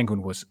 I mean,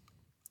 Şengün was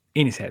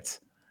in his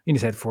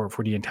head for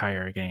the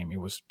entire game. It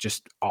was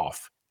just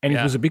off. And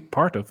it was a big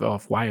part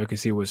of why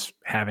OKC was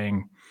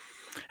having,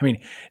 I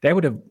mean, they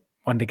would have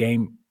won the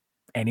game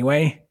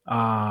anyway.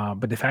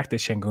 But the fact that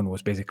Şengün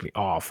was basically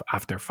off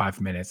after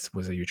 5 minutes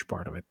was a huge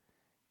part of it.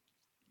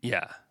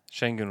 Yeah,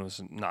 Şengün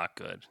was not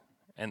good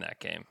in that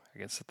game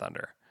against the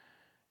Thunder,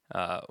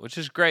 which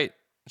is great.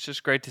 It's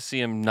just great to see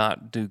him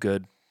not do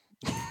good.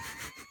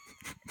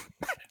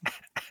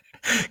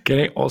 Can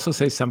I also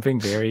say something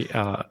very,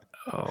 I'd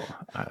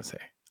say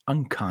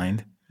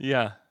unkind?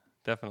 Yeah,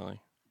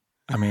 definitely.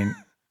 I mean,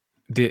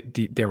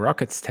 the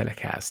Rockets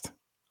telecast.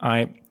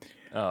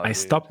 I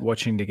stopped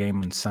watching the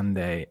game on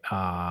Sunday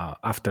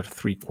after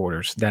 3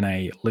 quarters. Then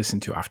I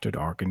listened to After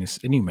Dark, and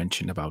you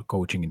mentioned about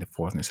coaching in the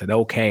fourth, and I said,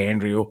 "Okay,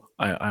 Andrew,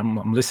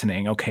 I'm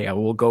listening. Okay, I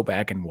will go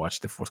back and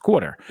watch the fourth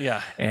quarter."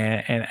 Yeah,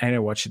 and I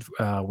watched it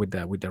with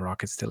the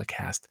Rockets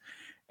telecast.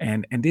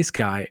 And this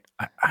guy,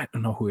 I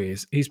don't know who he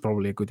is. He's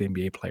probably a good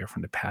NBA player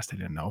from the past. I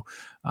don't know.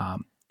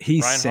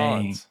 He's Ryan saying,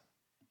 Hollins.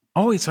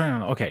 "Oh, it's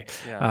Ryan. Okay."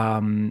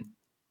 Yeah.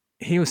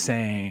 He was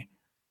saying,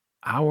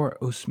 "Our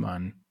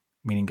Usman,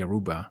 meaning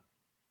Garuba,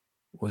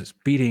 was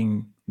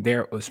beating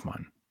their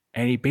Usman,"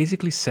 and he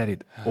basically said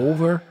it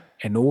over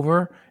and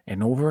over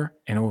and over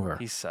and over.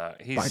 He's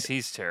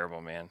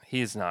terrible, man.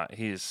 He is not.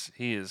 He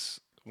is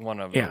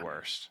one of the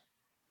worst.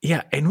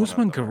 Yeah, and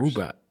Usman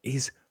Garuba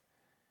is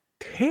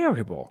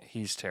terrible.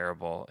 He's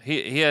terrible.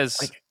 He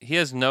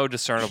has no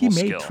discernible He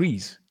skill. made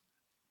threes.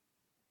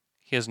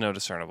 He has no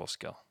discernible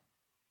skill.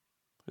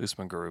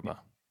 Usman Garuba.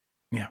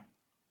 Yeah,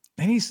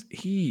 and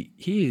he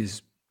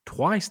is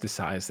twice the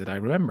size that I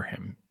remember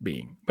him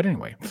being. But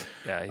anyway,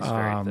 yeah, he's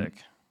very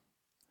thick.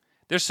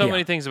 There's so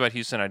many things about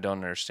Houston I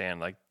don't understand.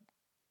 Like,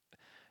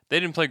 they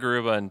didn't play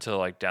Garuba until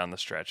like down the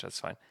stretch. That's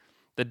fine.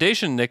 The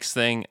Daishen Nix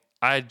thing,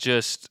 I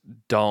just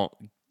don't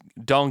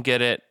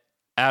get it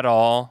at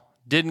all.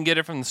 Didn't get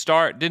it from the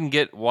start. Didn't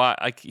get why.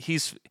 Like,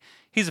 he's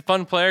a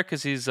fun player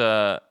because he's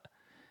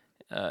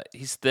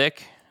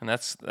thick, and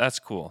that's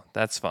cool.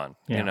 That's fun.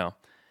 Yeah. You know.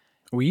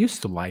 We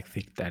used to like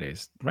thick, that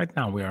is. Right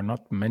now, we are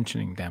not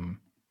mentioning them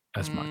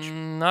as much.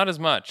 Not as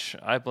much.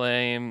 I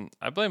blame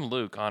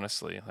Luke,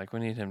 honestly. Like,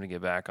 we need him to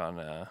get back on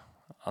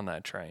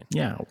that train.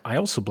 Yeah, I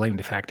also blame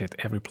the fact that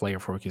every player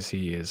for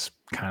OKC is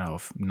kind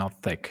of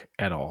not thick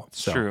at all.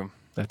 It's true.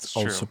 That's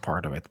also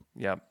part of it.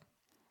 Yep.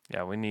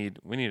 Yeah, we need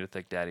a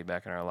thick daddy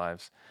back in our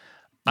lives.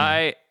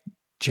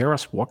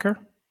 Jarris Walker?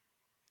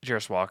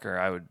 Jarris Walker,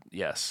 I would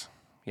yes.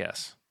 Yeah.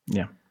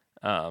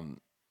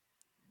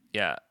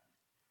 Yeah.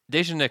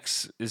 Daishen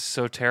Nix is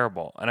so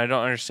terrible, and I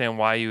don't understand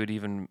why you would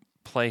even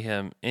play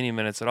him any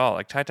minutes at all.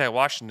 Like, Ty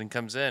Washington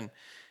comes in,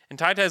 and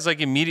Ty's like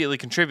immediately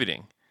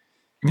contributing.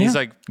 He's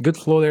like, good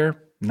flow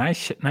there,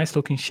 nice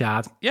looking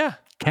shot. Yeah,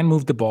 can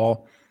move the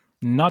ball.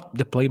 Not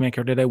the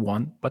playmaker that I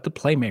want, but the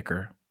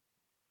playmaker.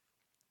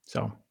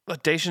 So,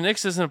 but Daishen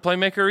Nix isn't a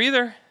playmaker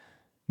either.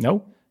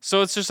 No.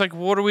 So it's just like,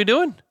 what are we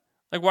doing?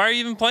 Like, why are you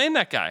even playing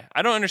that guy?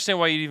 I don't understand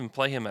why you'd even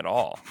play him at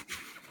all.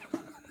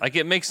 Like,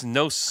 it makes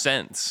no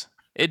sense.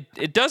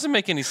 It doesn't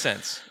make any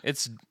sense.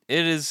 It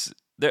is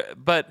there,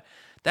 but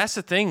that's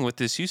the thing with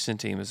this Houston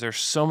team is there's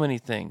so many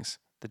things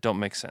that don't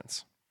make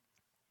sense.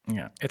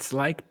 Yeah, it's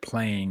like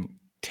playing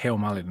Theo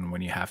Maledon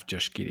when you have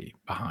Josh Giddey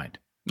behind.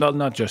 No,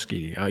 not Josh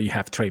Giddey. You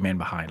have Trey Mann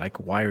behind. Like,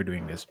 why are you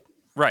doing this?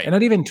 Right. And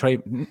not even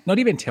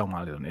Theo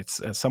Maledon. It's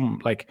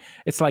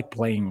it's like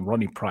playing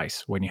Ronnie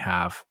Price when you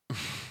have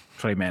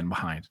Trey Mann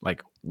behind.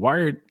 Like,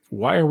 why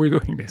are we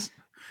doing this?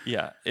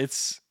 Yeah,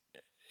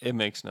 it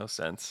makes no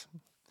sense.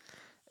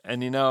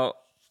 And, you know,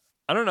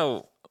 I don't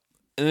know.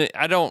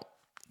 I don't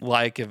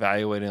like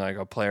evaluating like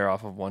a player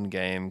off of one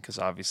game because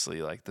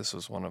obviously like this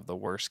was one of the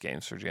worst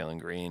games for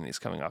Jalen Green. He's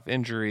coming off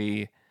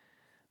injury.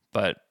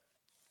 But,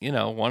 you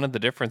know, one of the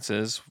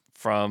differences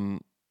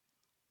from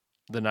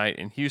the night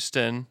in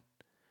Houston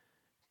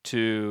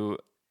to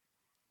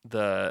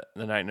the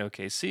night in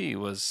OKC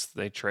was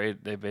they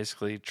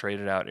basically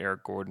traded out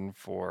Eric Gordon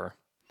for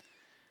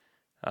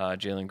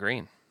Jalen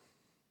Green.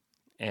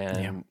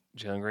 And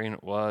Jalen Green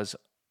was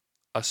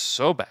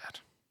so bad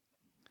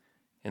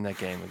in that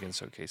game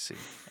against OKC.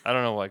 I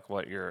don't know like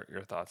what your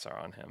thoughts are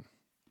on him.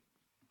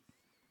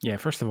 Yeah,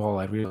 first of all,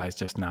 I realized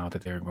just now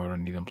that Eric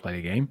Gordon didn't play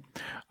the game.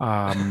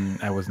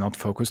 I was not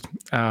focused.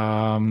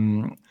 But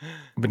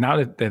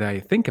now that I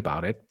think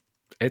about it,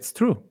 it's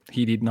true.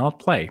 He did not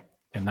play.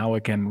 And now I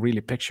can really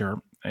picture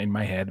in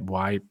my head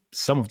why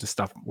some of the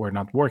stuff were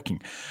not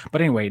working. But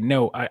anyway,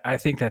 no, I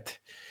think that,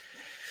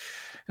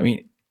 I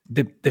mean,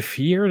 the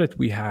fear that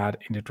we had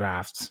in the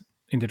draft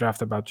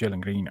about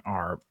Jalen Green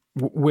are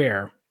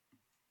where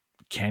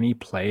can he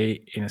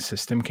play in a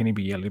system? Can he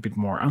be a little bit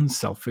more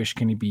unselfish?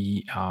 Can he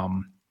be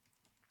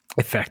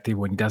effective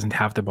when he doesn't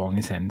have the ball in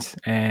his hands?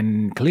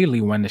 And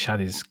clearly when the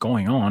shot is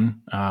going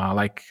on,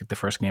 like the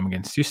first game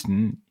against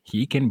Houston,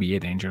 he can be a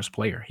dangerous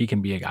player. He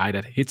can be a guy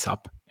that hits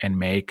up and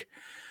makes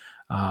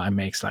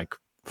like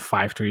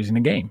 5 threes in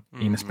a game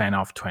in a span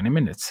of 20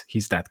 minutes.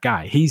 He's that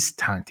guy. He's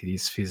talented.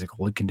 He's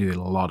physical. He can do a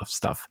lot of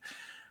stuff.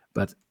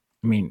 But,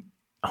 I mean,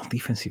 on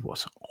defense, he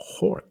was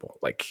horrible.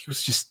 Like, he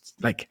was just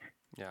like,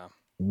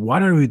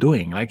 what are we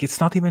doing? Like, it's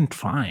not even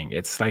trying.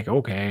 It's like,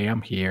 okay,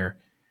 I'm here.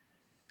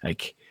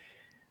 Like,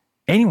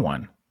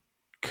 anyone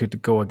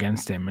could go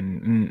against him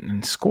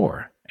and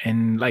score.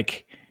 And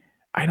like,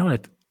 I know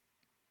that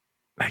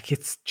like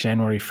it's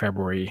January,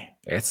 February.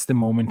 It's the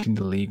moment in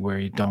the league where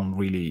you don't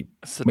really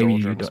It's the maybe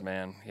you doldrums, don't.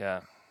 man.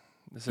 Yeah.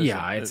 This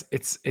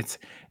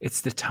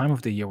It's the time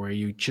of the year where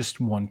you just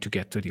want to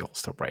get to the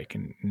All-Star break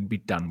and be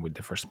done with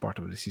the first part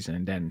of the season,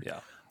 and then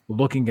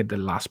looking at the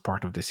last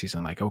part of the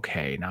season, like,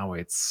 okay, now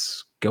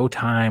it's go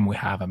time. We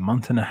have a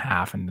month and a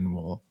half, and then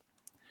we'll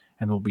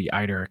be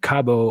either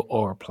Cabo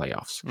or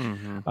playoffs.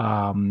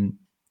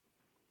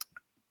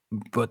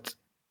 But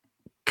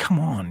come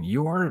on,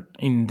 you're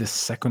in the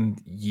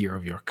second year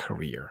of your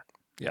career.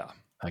 Yeah.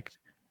 Like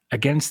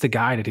against a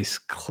guy that is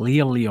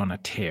clearly on a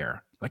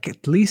tear. Like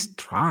at least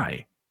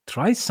try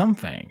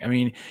something. I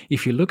mean,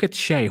 if you look at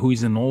Shea, who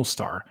is an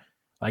all-star,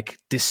 like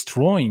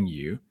destroying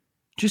you,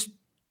 just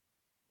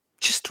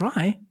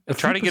try.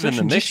 Try to get in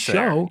the mix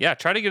there. Yeah,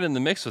 try to get in the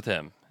mix with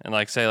him and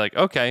like say like,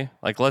 okay,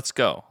 like let's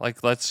go.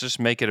 Like let's just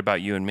make it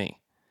about you and me.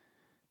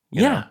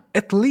 You know?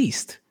 At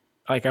least.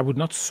 Like I would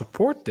not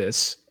support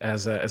this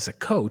as a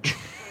coach,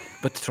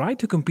 but try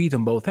to compete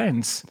on both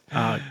ends.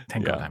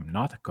 Thank God I'm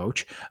not a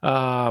coach.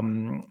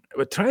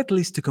 But try at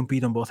least to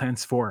compete on both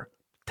ends for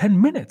 10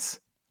 minutes.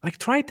 Like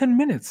try 10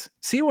 minutes.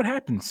 See what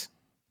happens.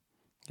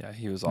 Yeah,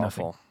 he was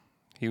awful.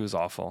 He was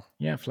awful.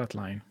 Yeah,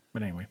 flatline.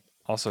 But anyway.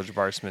 Also,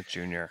 Jabari Smith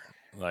Jr.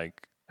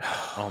 Like,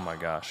 oh my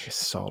gosh. He's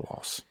so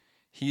lost.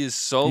 He is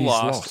so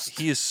lost.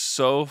 He is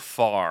so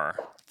far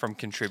from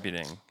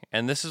contributing.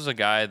 And this is a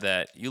guy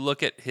that you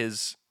look at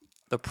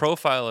the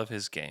profile of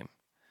his game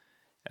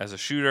as a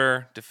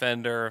shooter,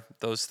 defender,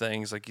 those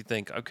things. Like you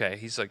think, okay,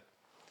 he's like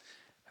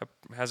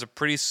has a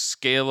pretty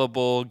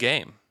scalable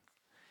game.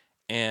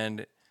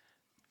 And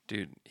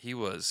dude, he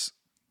was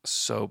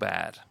so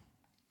bad.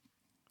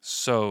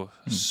 So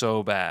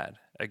bad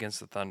against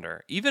the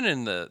Thunder. Even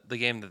in the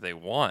game that they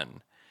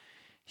won,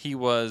 he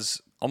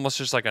was almost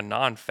just like a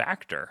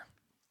non-factor,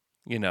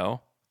 you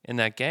know, in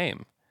that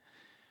game.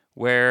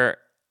 Where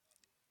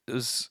it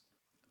was,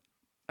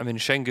 I mean,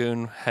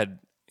 Şengün had,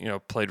 you know,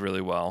 played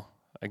really well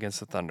against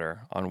the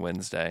Thunder on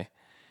Wednesday.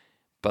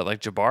 But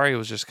like Jabari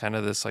was just kind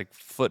of this like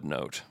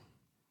footnote,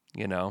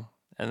 you know?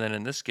 And then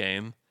in this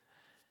game,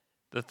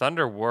 the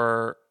Thunder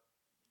were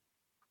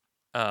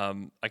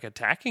like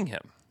attacking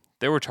him.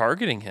 They were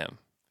targeting him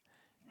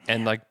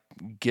and like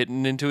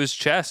getting into his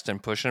chest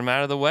and pushing him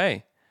out of the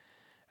way.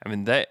 I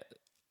mean,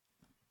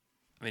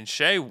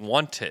 Shea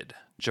wanted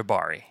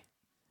Jabari.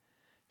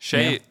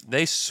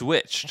 They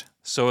switched,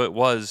 so it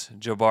was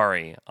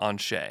Jabari on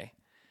Shea,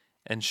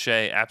 and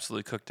Shea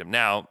absolutely cooked him.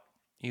 Now,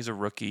 he's a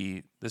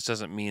rookie. This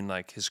doesn't mean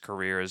like his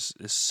career is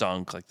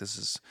sunk, like this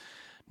is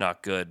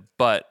not good,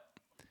 but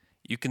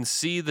you can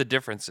see the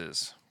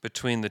differences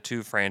between the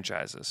two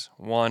franchises.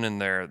 One in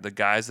the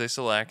guys they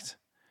select,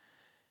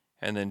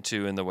 and then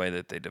two in the way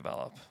that they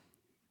develop.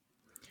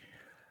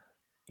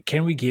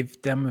 Can we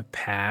give them a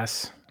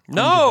pass?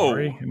 No.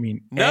 I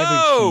mean,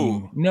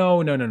 no. No.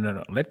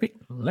 Let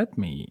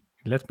me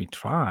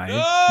try.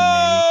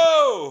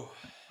 No.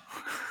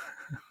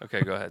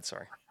 Okay, go ahead.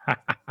 Sorry. I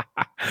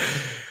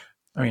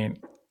mean,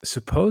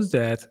 suppose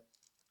that.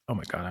 Oh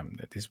my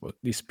God!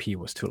 This P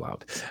was too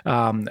loud.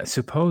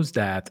 Suppose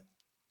that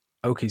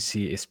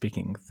OKC is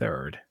picking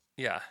third.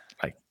 Yeah.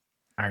 Like,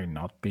 are you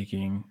not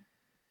picking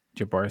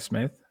Jabari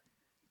Smith?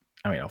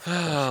 I mean, of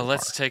course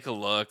let's take a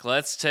look.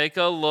 Let's take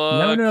a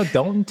look. No,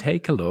 don't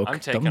take a look.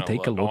 Don't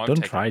take a look.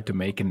 Don't try to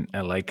make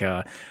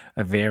a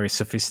very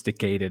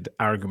sophisticated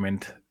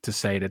argument to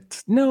say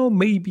that, no,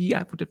 maybe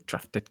I would have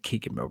drafted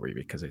Kikimori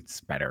because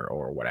it's better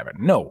or whatever.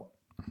 No,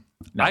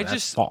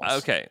 that's false.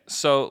 Okay,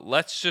 so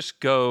let's just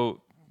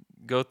go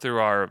through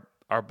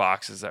our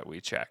boxes that we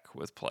check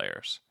with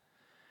players.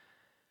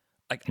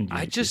 Like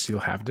you still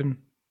have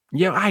them.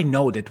 Yeah, I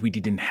know that we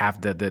didn't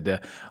have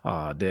the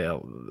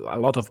a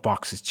lot of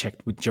boxes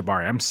checked with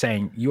Jabari. I'm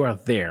saying you are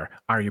there.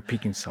 Are you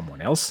picking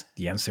someone else?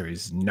 The answer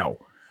is no.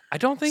 I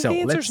don't think the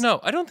answer is no.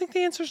 I don't think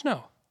the answer is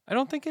no. I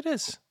don't think it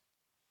is.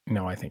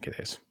 No, I think it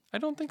is. I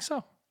don't think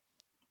so.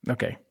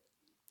 Okay.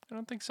 I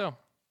don't think so.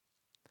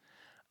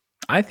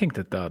 I think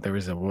that there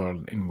is a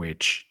world in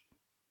which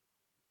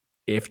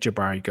if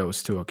Jabari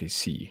goes to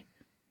OKC,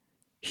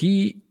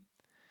 he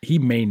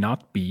may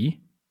not be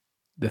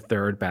the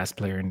third best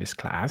player in this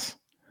class.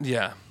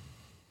 Yeah.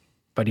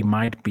 But he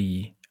might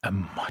be a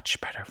much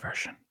better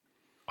version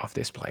of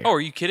this player. Oh, are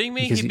you kidding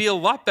me? He'd be a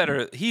lot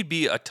better. He'd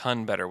be a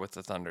ton better with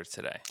the Thunder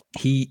today.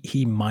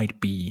 He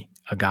might be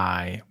a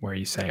guy where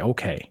you say,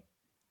 okay,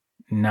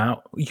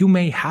 now you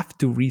may have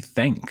to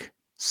rethink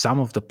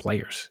some of the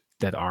players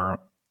that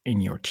are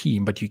in your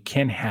team, but you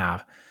can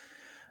have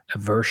a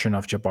version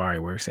of Jabari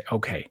where you say,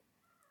 okay,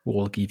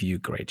 we'll give you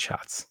great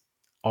shots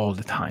all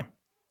the time.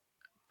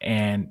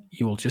 And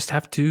you'll just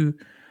have to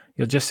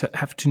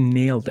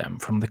nail them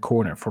from the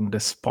corner, from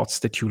the spots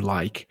that you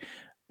like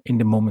in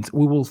the moments.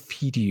 We will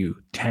feed you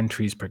 10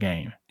 threes per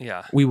game.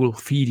 Yeah. We will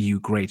feed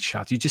you great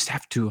shots. You just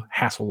have to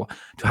hassle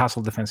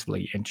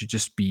defensively and to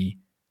just be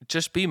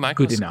Mike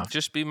good enough.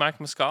 Just be Mike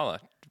Muscala.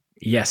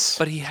 Yes.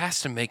 But he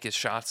has to make his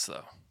shots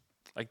though.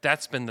 Like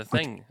that's been the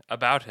thing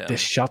about him. The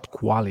shot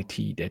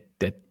quality that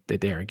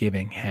they are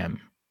giving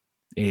him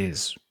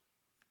is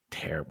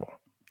terrible.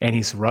 And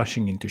he's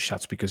rushing into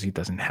shots because he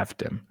doesn't have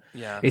them.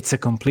 Yeah. It's a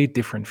complete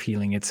different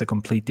feeling. It's a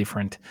complete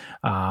different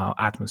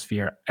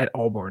atmosphere. At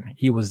Auburn,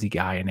 he was the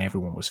guy and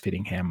everyone was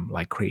fitting him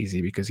like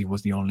crazy because he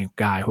was the only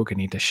guy who can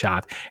hit a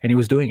shot and he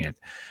was doing it.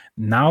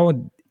 Now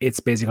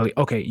it's basically,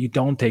 okay, you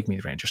don't take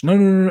mid-rangers.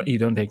 No, you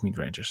don't take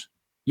mid-rangers.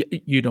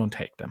 You don't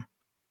take them.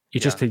 You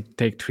just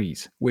take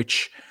threes,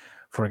 which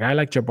for a guy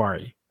like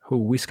Jabari, who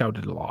we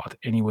scouted a lot,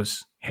 and he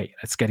was, hey,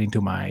 let's get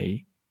into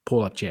my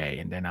pull-up J,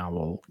 and then I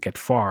will get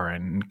far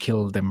and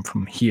kill them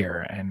from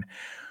here. And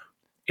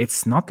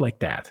it's not like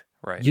that.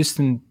 Right.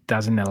 Houston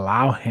doesn't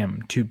allow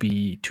him to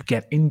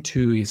get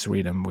into his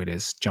rhythm with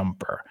his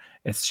jumper.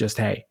 It's just,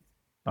 hey,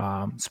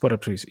 spot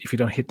up threes. If you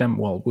don't hit them,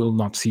 well, we'll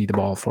not see the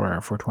ball for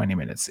 20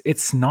 minutes.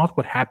 It's not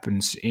what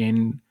happens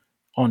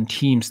on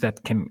teams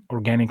that can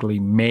organically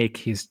make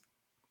his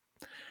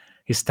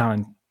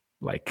talent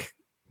like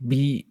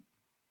be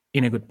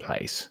in a good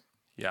place.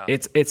 Yeah.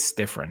 It's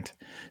different.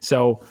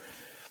 So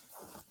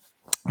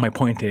my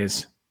point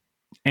is,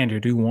 Andrew,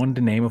 do you want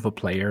the name of a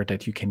player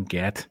that you can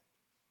get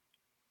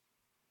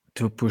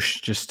to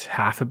push just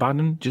half a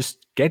button?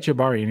 Just get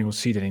Jabari and you'll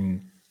see that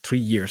in 3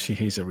 years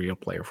he's a real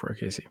player for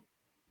OKC.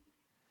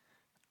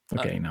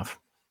 Okay, enough.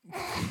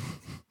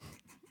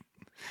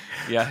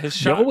 Yeah, his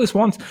shot. He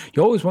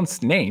always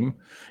wants names.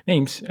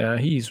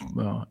 He's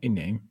in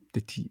name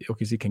that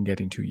OKC can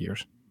get in 2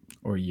 years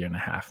or a year and a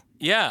half.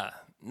 Yeah.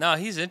 No,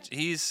 he's not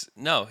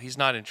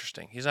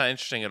interesting. He's not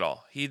interesting at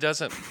all. He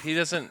doesn't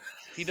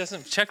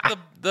check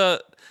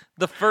the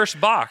first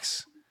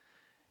box.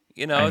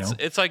 You know,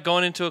 it's like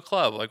going into a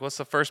club. Like, what's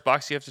the first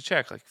box you have to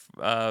check? Like,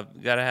 you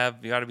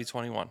gotta be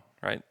 21,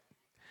 right?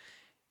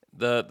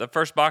 The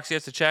first box you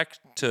have to check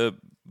to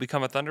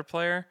become a Thunder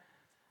player,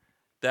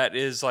 that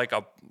is like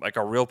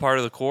a real part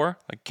of the core.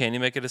 Like, can you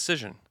make a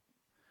decision?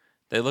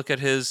 They look at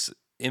his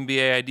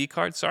NBA ID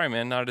card. Sorry,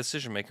 man, not a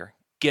decision maker.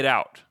 Get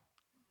out.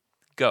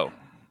 Go.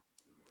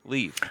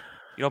 Leave.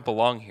 You don't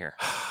belong here.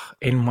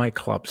 In my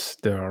clubs,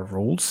 there are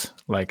rules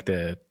like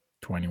the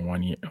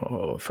 21 year.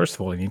 Oh, first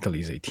of all, in Italy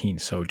is 18.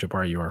 So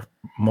Jabari, you are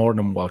more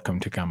than welcome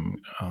to come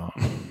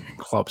in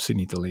clubs in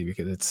Italy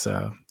because it's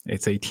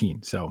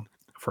 18. So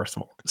first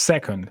of all,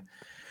 second,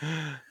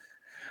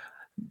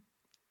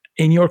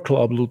 in your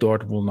club, Lu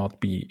Dort will not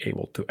be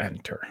able to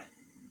enter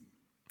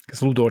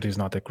because Lu Dort is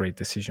not a great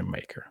decision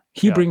maker.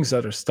 He brings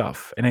other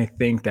stuff, and I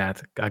think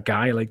that a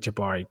guy like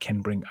Jabari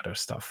can bring other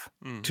stuff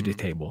to the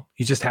table.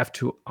 You just have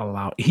to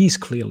allow. He's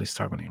clearly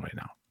struggling right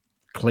now.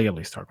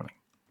 Clearly struggling,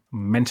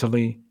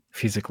 mentally,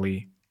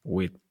 physically,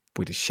 with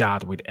his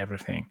shot, with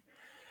everything.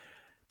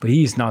 But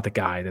he's not a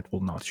guy that will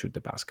not shoot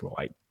the basketball.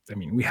 I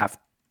mean, we have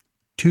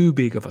too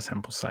big of a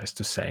sample size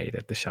to say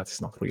that the shot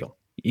is not real.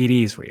 It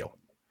is real.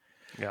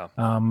 Yeah.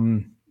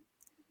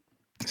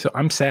 So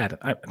I'm sad.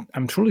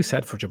 I'm truly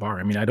sad for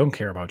Jabari. I mean, I don't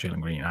care about Jalen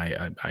Green.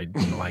 I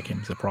didn't like him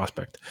as a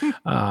prospect.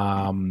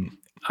 I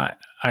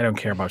don't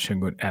care about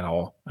Şengün at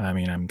all. I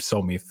mean, I'm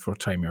so myth for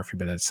Trey Murphy,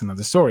 but that's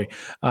another story.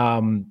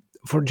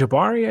 For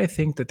Jabari, I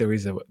think that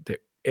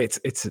it's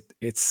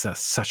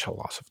such a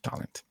loss of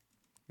talent.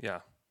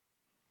 Yeah.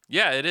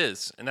 Yeah, it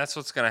is. And that's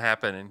what's going to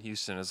happen in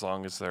Houston as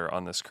long as they're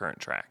on this current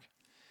track.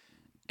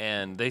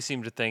 And they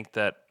seem to think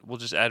that we'll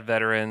just add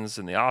veterans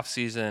in the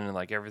offseason and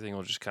like everything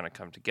will just kind of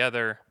come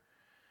together.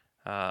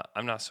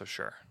 I'm not so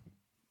sure.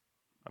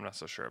 I'm not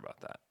so sure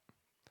about that.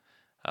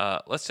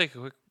 Let's take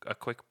a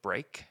quick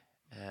break.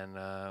 And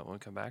when we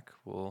come back,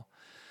 we'll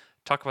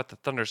talk about the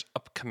Thunder's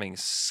upcoming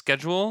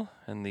schedule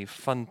and the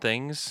fun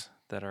things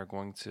that are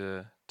going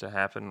to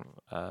happen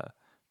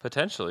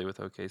potentially with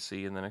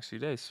OKC in the next few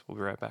days. We'll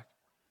be right back.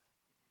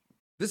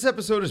 This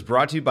episode is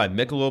brought to you by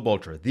Michelob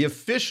Ultra, the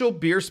official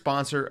beer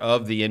sponsor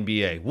of the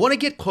NBA. Want to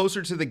get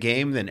closer to the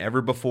game than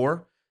ever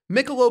before?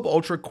 Michelob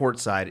Ultra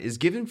Courtside is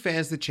giving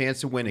fans the chance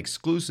to win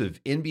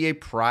exclusive NBA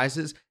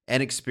prizes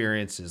and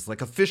experiences like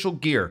official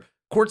gear,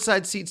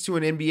 courtside seats to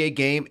an NBA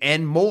game,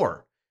 and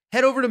more.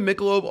 Head over to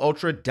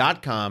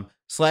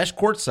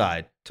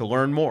MichelobUltra.com/courtside to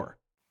learn more.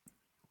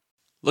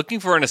 Looking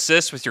for an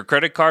assist with your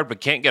credit card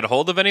but can't get a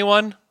hold of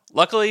anyone?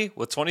 Luckily,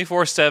 with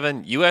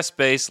 24/7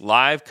 US-based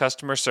live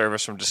customer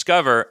service from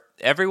Discover,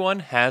 everyone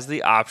has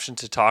the option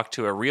to talk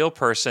to a real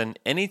person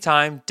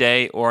anytime,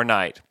 day or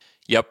night.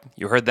 Yep,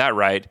 you heard that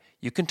right.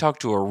 You can talk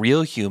to a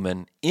real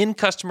human in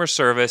customer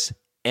service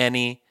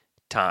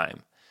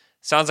anytime.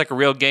 Sounds like a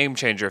real game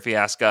changer if you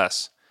ask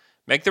us.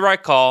 Make the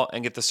right call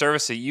and get the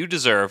service that you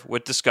deserve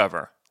with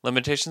Discover.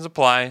 Limitations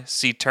apply.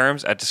 See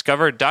terms at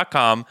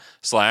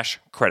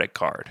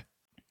discover.com/creditcard.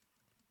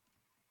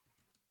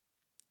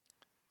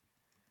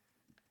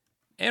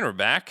 And we're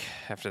back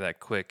after that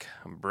quick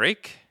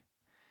break.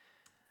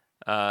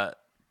 One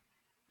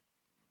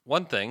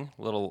thing,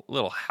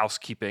 little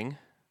housekeeping,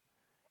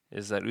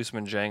 is that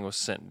Ousmane Dieng was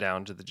sent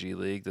down to the G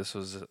League. This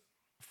was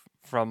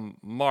from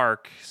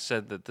Mark,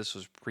 said that this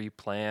was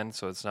pre-planned,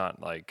 so it's not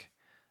like,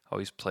 oh,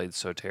 he's played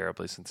so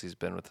terribly since he's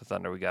been with the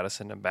Thunder, we got to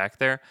send him back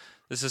there.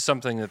 This is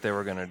something that they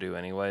were going to do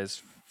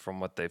anyways from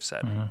what they've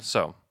said.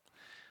 So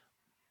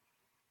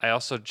I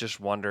also just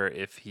wonder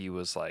if he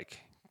was like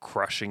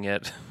crushing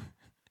it,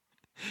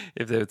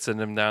 if they would send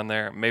him down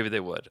there. Maybe they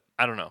would.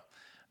 I don't know.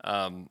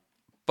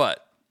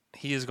 But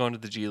he is going to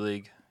the G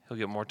League. He'll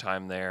get more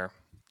time there.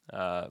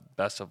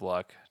 Best of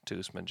luck to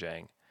Ousmane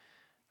Dieng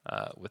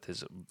with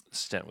his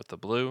stint with the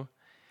Blue.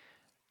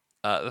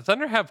 The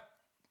Thunder have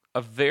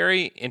a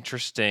very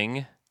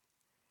interesting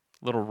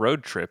little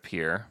road trip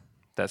here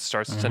that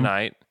starts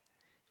tonight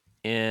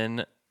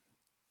in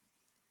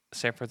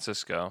San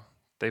Francisco.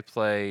 They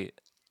play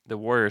the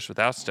Warriors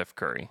without Steph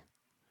Curry,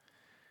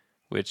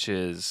 which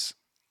is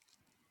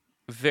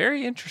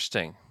very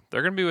interesting.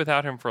 They're going to be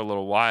without him for a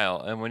little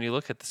while. And when you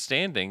look at the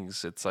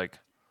standings, it's like,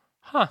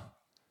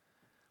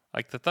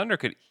 like the Thunder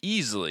could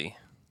easily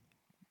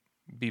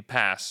be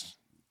past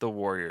the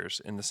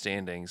Warriors in the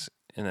standings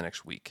in the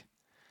next week.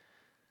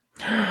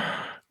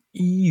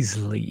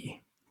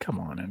 Easily. Come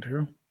on,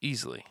 Andrew.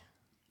 Easily.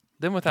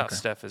 Them without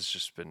Steph has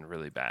just been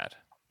really bad.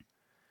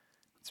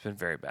 It's been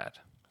very bad.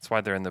 That's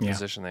why they're in the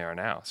position they are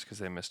now. It's because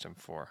they missed him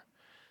for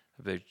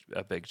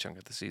a big chunk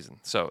of the season.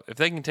 So if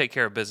they can take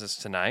care of business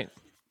tonight,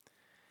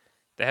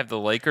 they have the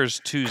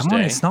Lakers Tuesday. Come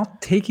on, it's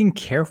not taking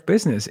care of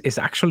business. It's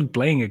actually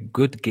playing a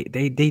good game.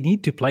 They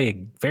need to play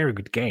a very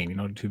good game in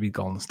order to beat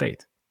Golden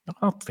State.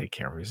 I'll take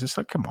care of it. It's just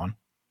like, come on.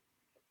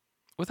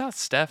 Without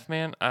Steph,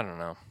 man, I don't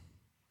know.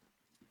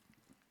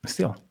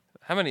 Still.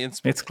 How many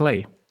It's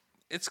Clay.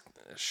 It's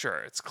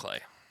Clay.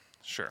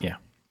 Sure. Yeah.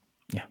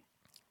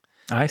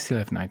 I still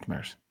have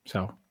nightmares.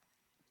 So.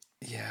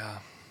 Yeah.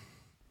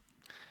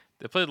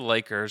 They play the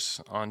Lakers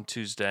on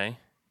Tuesday,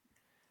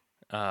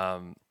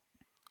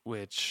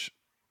 which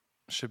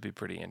should be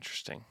pretty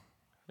interesting,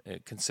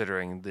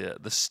 considering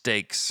the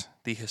stakes,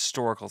 the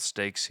historical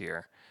stakes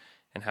here,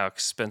 and how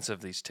expensive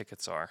these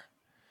tickets are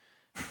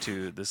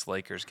to this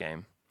Lakers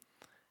game.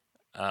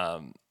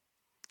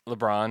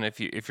 LeBron,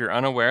 if you're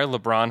unaware,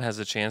 LeBron has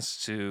a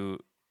chance to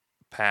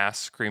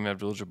pass Kareem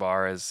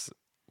Abdul-Jabbar as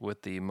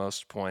with the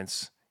most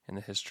points in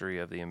the history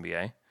of the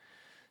NBA.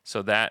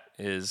 So that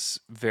is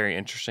very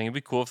interesting. It'd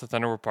be cool if the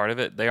Thunder were part of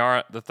it.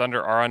 The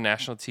Thunder are on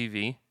national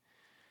TV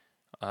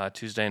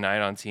Tuesday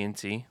night on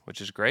TNT, which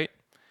is great.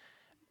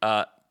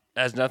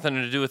 Has nothing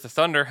to do with the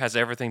Thunder, has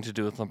everything to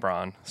do with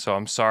LeBron. So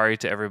I'm sorry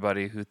to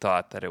everybody who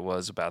thought that it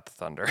was about the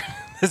Thunder.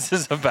 This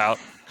is about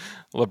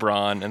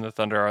LeBron, and the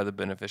Thunder are the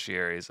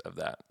beneficiaries of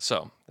that.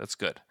 So that's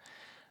good.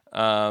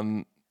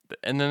 And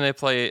then they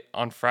play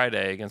on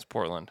Friday against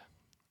Portland.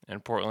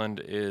 And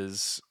Portland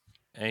is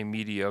a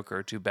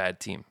mediocre to bad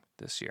team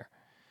this year.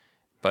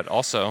 But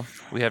also,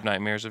 we have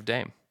nightmares of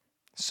Dame.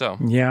 So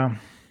yeah,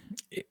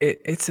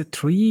 it's a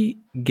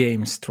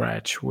 3-game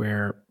stretch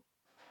where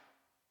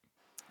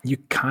you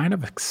kind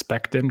of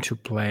expect them to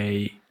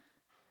play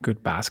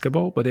good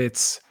basketball, but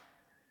it's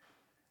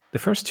the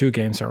first 2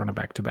 games are on a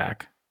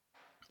back-to-back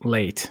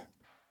late.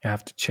 You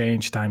have to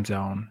change time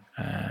zone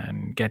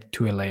and get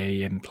to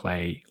LA and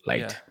play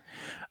late.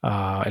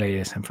 LA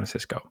and San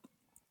Francisco.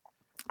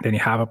 Then you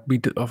have a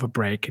bit of a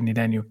break, and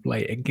then you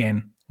play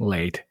again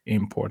late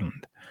in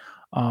Portland.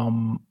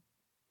 I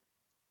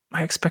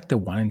expect a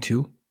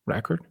 1-2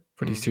 record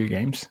for these 3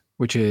 games,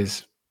 which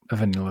is a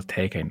vanilla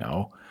take, I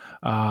know.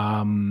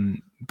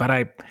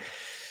 But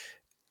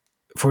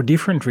for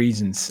different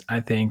reasons, I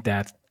think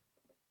that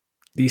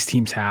these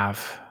teams have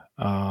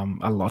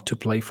a lot to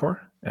play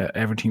for.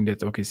 Everything that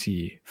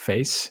OKC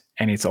face,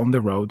 and it's on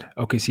the road.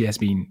 OKC has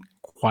been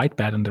quite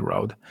bad on the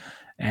road,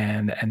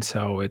 and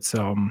so it's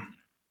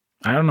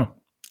I don't know.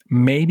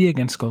 Maybe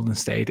against Golden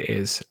State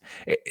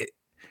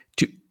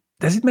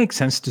does it make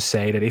sense to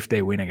say that if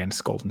they win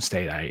against Golden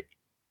State, I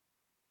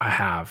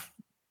have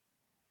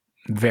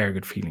very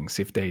good feelings.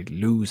 If they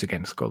lose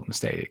against Golden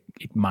State,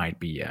 it might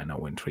be a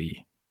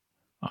 0-3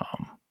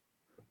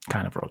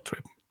 kind of road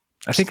trip.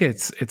 I think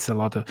it's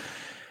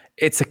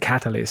a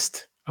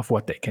catalyst of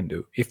what they can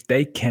do. If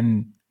they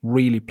can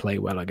really play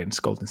well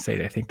against Golden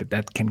State, I think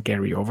that can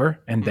carry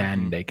over, and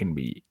then they can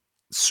be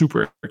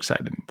super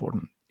excited and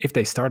important. If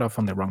they start off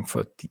on the wrong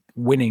foot,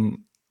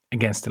 winning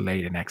against LA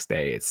the next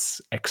day,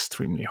 it's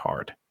extremely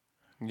hard.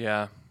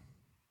 Yeah.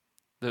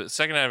 The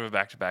second night of a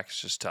back-to-back is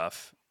just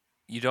tough.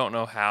 You don't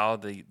know how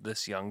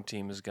this young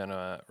team is going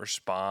to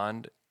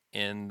respond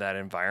in that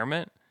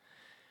environment,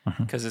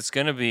 because it's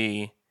going to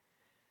be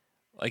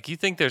like, you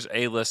think there's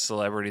A-list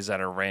celebrities at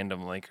a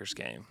random Lakers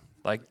game.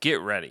 Like, get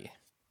ready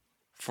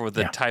for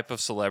the type of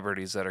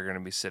celebrities that are going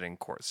to be sitting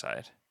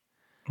courtside.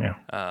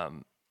 Yeah.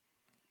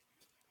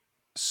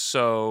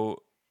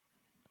 So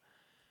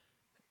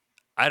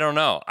I don't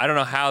know. I don't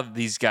know how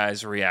these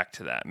guys react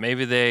to that.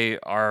 Maybe they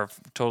are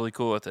totally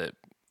cool with it,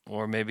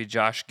 or maybe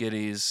Josh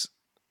Giddey's,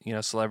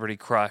 celebrity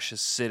crush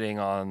is sitting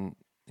on,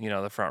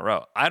 the front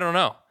row. I don't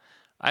know.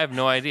 I have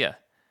no idea.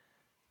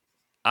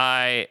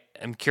 I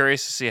am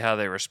curious to see how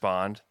they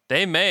respond.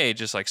 They may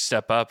just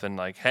step up and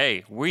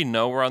hey, we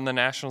know we're on the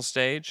national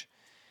stage,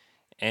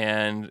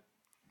 and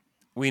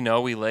we know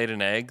we laid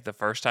an egg the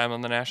first time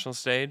on the national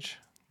stage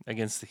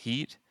against the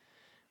Heat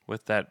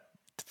with that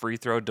free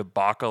throw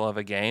debacle of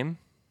a game.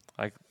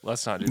 Like,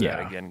 let's not do that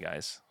again,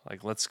 guys.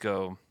 Like, let's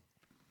go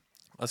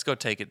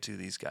take it to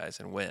these guys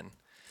and win.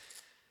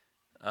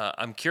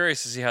 I'm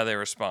curious to see how they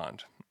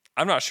respond.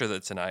 I'm not sure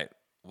that tonight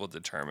will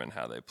determine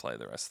how they play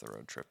the rest of the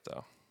road trip,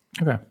 though.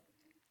 Okay.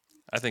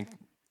 I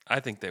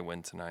think they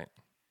win tonight.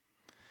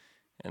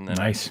 And then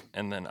Nice.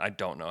 And then I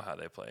don't know how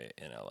they play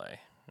in LA.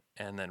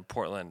 And then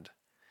Portland.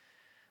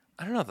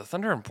 I don't know. The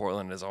Thunder in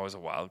Portland is always a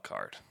wild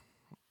card.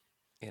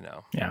 You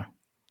know. Yeah.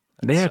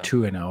 They are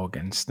 2-0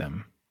 against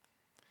them.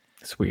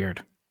 It's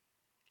weird.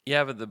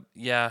 Yeah, but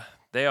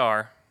they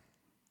are.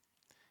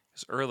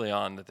 It's early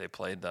on that they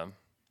played them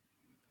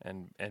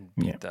and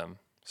beat them.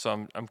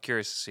 So I'm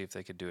curious to see if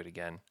they could do it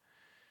again.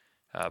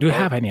 Do you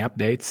have any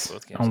updates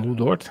on Lu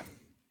Dort?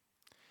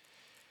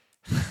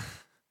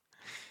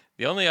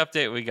 The only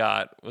update we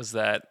got was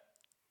that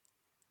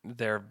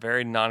they're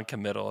very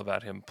non-committal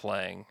about him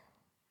playing.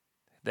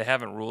 They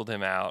haven't ruled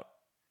him out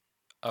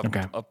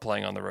of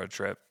playing on the road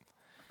trip.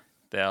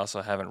 They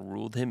also haven't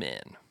ruled him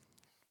in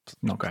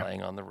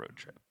playing on the road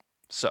trip.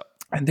 So,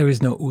 and there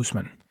is no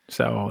Usman,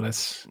 so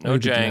that's no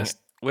Jang,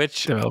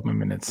 which development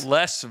minutes,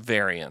 less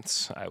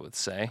variance, I would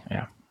say.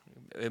 Yeah,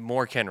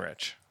 more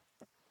Kenrich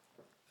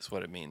is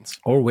what it means.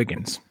 Or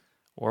Wiggins,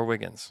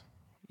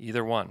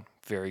 either one,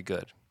 very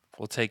good.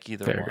 We'll take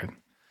either very one. Good.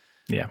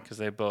 Yeah, because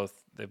they've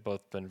both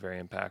been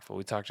very impactful.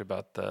 We talked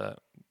about the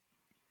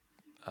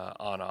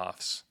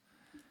on-offs.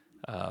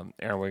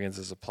 Aaron Wiggins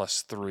is a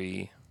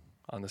 +3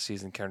 on the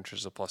season. Kenrich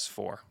is a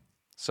 +4.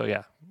 So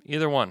yeah,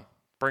 either one,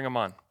 bring them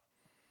on.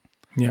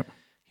 Yep.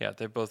 Yeah,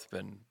 they've both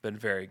been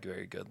very,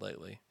 very good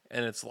lately,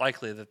 and it's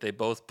likely that they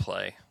both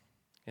play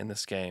in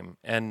this game,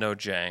 and no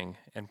Jang,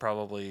 and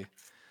probably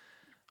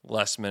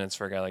less minutes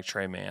for a guy like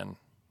Trey Mann.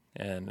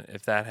 And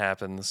if that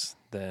happens,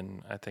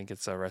 then I think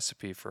it's a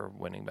recipe for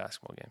winning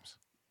basketball games.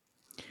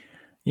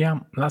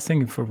 Yeah, last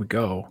thing before we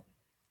go,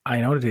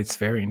 I know that it's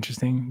very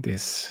interesting,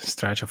 this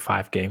stretch of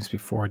 5 games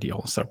before the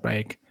All-Star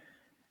break,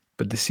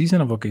 but the season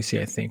of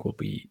OKC, I think, will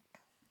be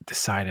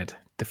decided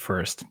the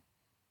first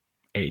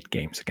 8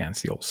 games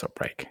against the All-Star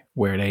break,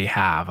 where they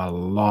have a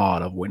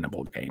lot of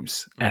winnable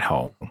games at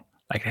home.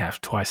 Like they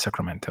have twice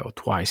Sacramento,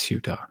 twice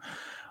Utah.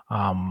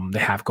 They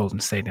have Golden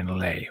State and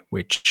LA,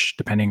 which,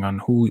 depending on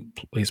who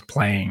is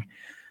playing,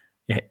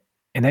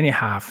 and then you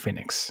have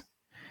Phoenix.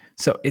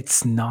 So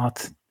it's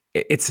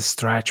a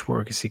stretch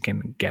where OKC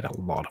can get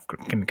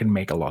can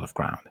make a lot of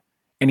ground.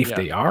 And if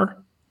they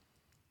are,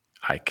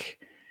 like,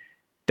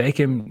 they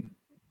can,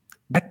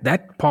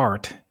 that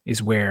part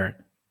is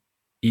where,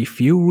 if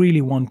you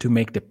really want to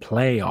make the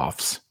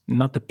playoffs,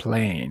 not the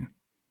play-in,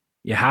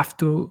 you have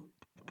to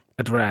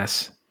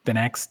address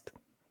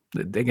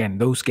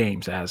those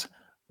games as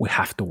we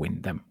have to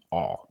win them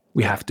all.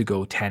 We have to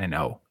go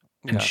 10-0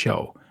 and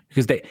show,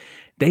 because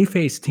they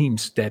face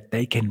teams that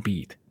they can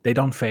beat. They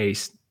don't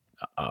face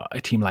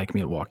a team like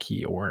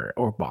Milwaukee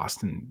or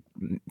Boston.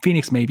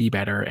 Phoenix may be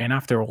better, and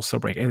after All-Star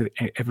break,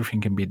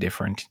 everything can be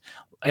different.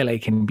 LA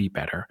can be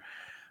better,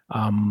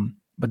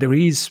 but there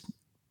is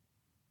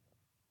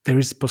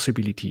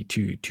possibility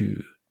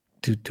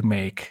to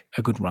make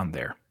a good run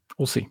there.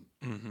 We'll see.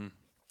 Mm-hmm.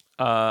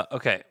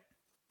 Okay.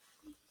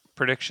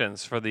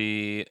 Predictions for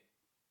the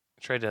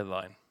trade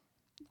deadline.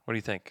 What do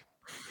you think?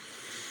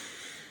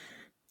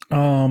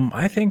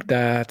 I think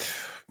that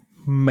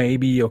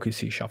maybe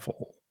OKC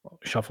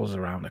shuffles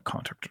around a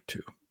contract or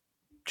two,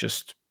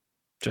 just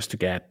to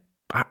get.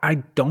 I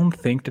don't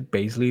think that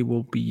Bazley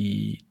will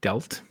be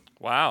dealt.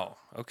 Wow.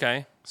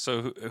 Okay.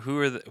 So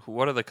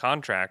what are the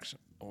contracts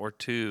or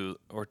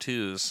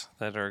twos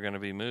that are going to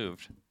be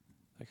moved?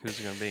 Like, who's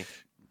it going to be?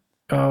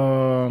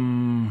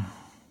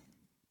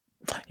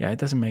 Yeah, it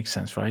doesn't make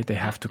sense, right? They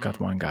have to cut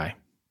one guy.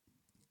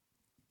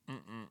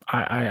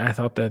 I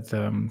thought that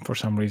for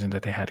some reason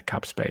that they had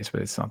cap space,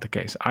 but it's not the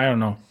case. I don't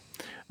know.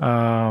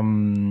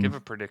 Give a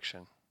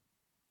prediction.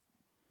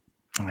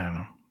 I don't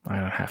know. I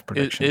don't have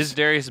predictions. Is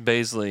Darius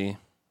Bazley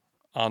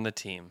on the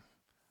team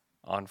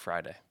on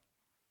Friday?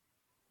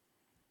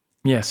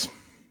 Yes.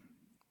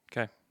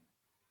 Okay.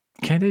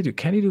 Can they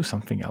do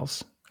something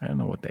else? I don't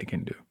know what they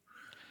can do.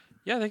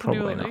 Yeah, they can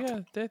Probably do.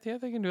 not. They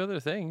can do other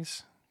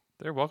things.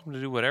 They're welcome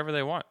to do whatever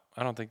they want.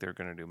 I don't think they're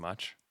going to do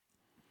much.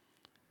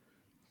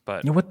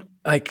 But you know what?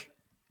 Like,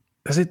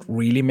 does it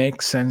really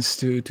make sense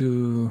to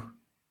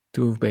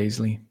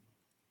Bazley?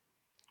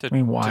 I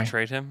mean, why? To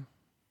trade him?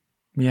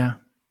 Yeah.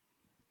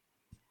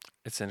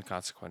 It's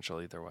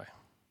inconsequential either way.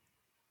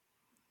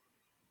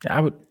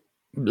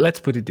 Let's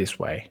put it this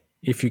way.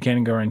 If you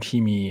can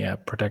guarantee me a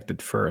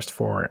protected first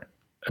for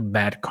a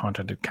bad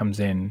contract that comes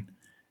in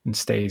and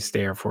stays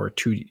there for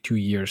two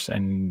years,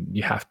 and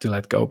you have to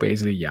let go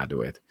Bazley, yeah,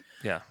 do it.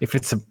 Yeah. If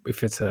it's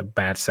a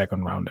bad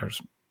second rounders,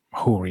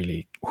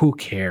 who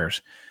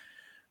cares?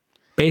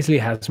 Bazley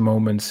has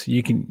moments.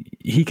 He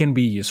can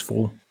be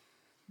useful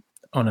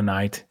on a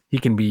night. He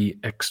can be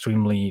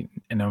extremely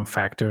a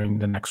factor in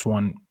the next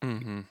one.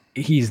 Mm-hmm.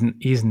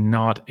 He's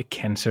not a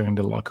cancer in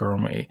the locker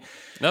room.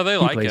 No, they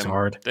like him.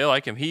 Hard. They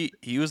like him.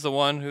 He was the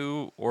one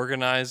who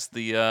organized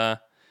the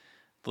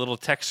little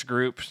text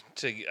group.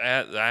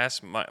 I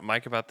asked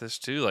Mike about this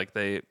too. Like,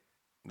 they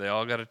they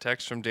all got a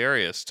text from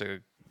Darius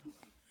to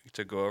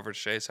go over to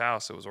Shea's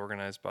house. It was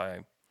organized by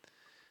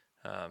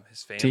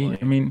his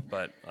family.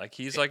 But like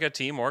he's like a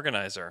team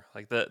organizer.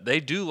 Like they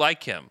do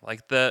like him.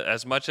 Like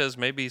as much as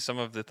maybe some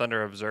of the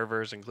Thunder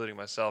observers, including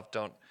myself,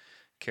 don't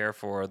care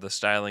for the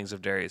stylings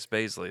of Darius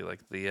Baisley.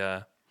 Like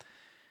the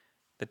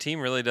team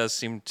really does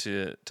seem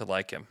to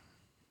like him.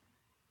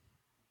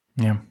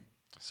 Yeah.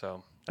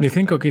 So do you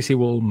think OKC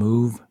will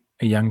move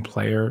a young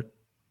player?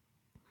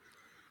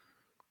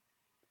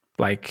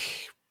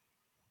 Like,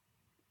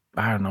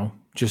 I don't know,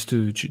 just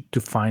to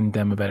find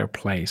them a better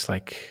place.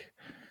 Like,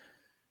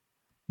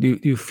 do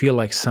you feel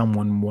like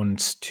someone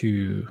wants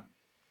to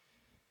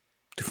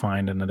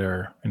find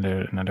another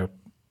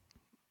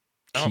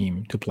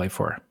team to play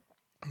for?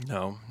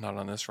 No, not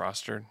on this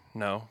roster.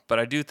 No, but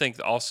I do think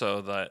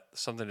also that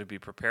something to be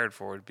prepared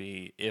for would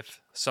be if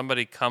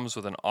somebody comes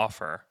with an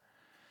offer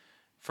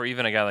for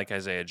even a guy like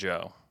Isaiah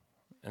Joe,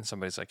 and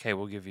somebody's like, "Hey,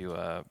 we'll give you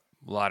a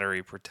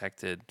lottery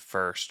protected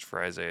first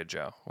for Isaiah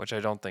Joe," which I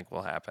don't think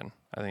will happen.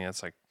 I think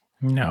that's like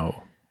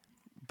no.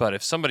 But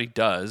if somebody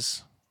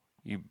does,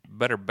 you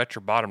better bet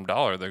your bottom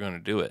dollar they're going to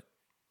do it.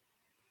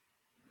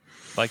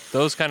 Like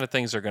those kind of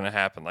things are going to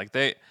happen. Like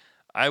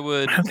I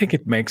don't think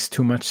it makes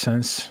too much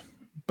sense,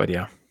 but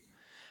yeah.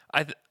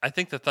 I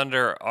think the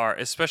Thunder are,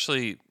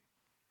 especially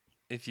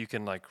if you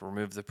can like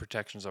remove the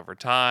protections over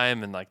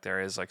time and like there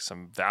is like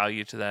some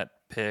value to that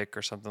pick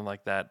or something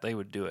like that, they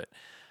would do it.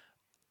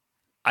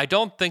 I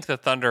don't think the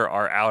Thunder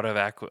are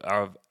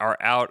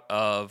out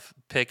of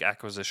pick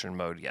acquisition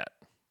mode yet.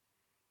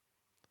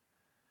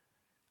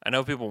 I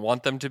know people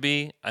want them to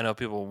be. I know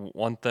people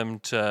want them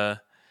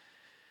to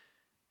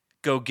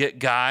go get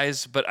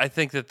guys, but I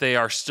think that they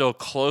are still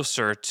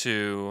closer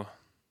to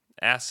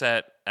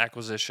asset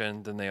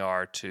acquisition than they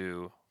are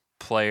to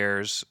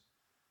players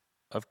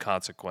of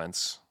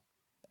consequence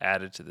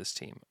added to this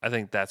team. I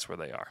think that's where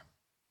they are.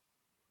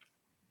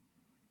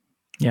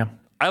 Yeah.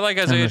 I like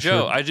Isaiah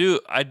Joe. Sure.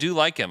 I do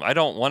like him. I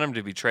don't want him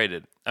to be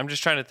traded. I'm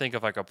just trying to think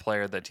of like a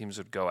player that teams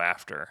would go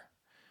after.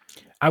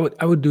 I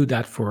would do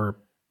that for,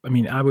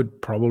 I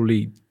would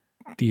probably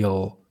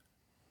deal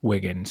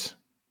Wiggins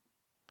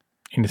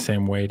in the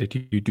same way that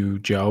you do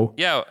Joe.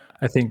 Yeah.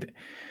 I think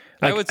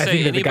I would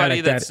say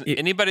anybody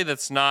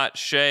that's not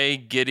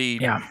Shea,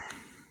 Giddey,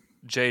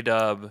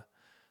 J-Dub,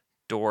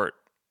 Dort.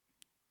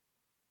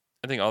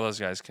 I think all those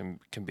guys can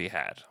be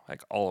had.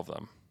 Like all of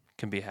them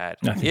can be had.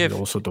 I think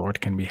also Dort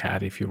can be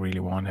had if you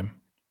really want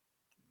him.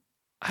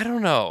 I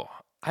don't know.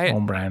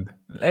 On brand.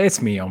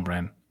 It's me on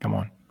brand. Come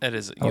on. It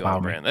is you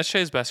on brand. That's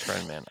Shea's best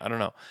friend, man. I don't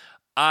know.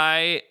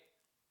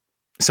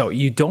 So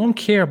you don't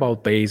care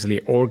about Baisley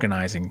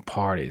organizing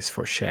parties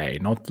for Shea,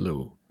 not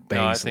Lou.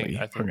 Baisley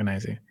I think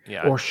organizing.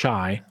 Yeah. Or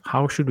Shy.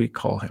 How should we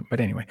call him?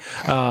 But anyway.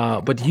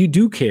 But you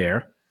do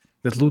care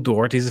that Lou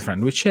Dort is a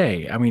friend with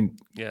Shea.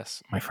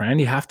 Yes. My friend,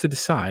 you have to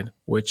decide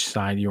which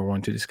side you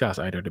want to discuss,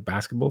 either the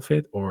basketball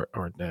fit or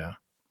the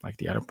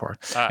other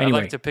part. Anyway,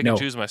 I like to pick and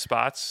choose my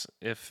spots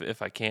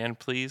if I can,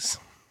 please.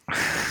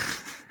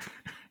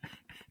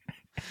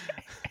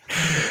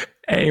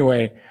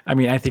 Anyway,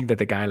 I think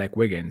that a guy like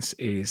Wiggins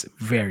is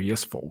very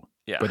useful.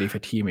 Yeah. But if a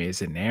team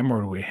is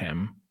enamored with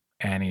him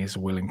and is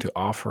willing to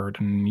offer,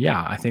 then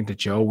yeah, I think that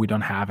Joe, we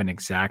don't have an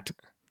exact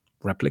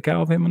replica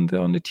of him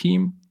on the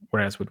team.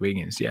 Whereas with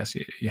Wiggins, yes,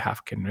 you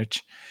have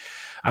Kenrich.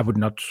 I would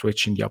not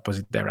switch in the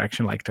opposite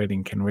direction, like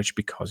trading Kenrich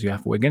because you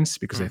have Wiggins,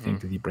 because I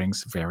think that he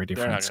brings very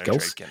different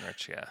skills. Trade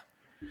Kenrich, yeah.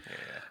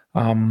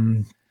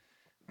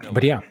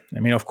 But yeah,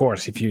 of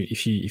course, if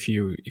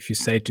you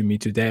say to me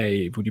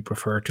today, would you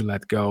prefer to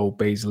let go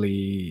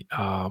Baisley,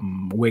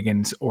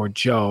 Wiggins, or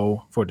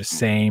Joe for the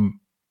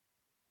same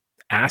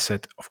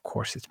asset? Of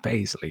course, it's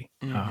Baisley.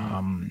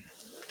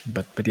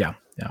 But yeah,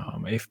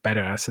 if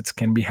better assets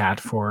can be had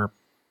for,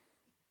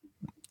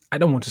 I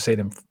don't want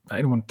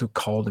to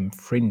call them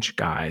fringe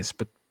guys,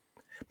 but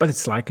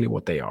it's likely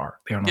what they are.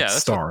 They are not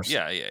stars.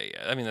 Yeah.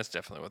 That's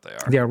definitely what they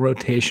are. They are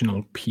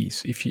rotational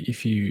piece. If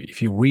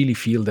you really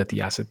feel that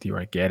the asset you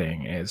are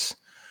getting is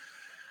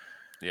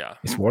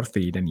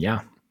worthy, then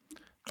yeah.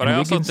 But I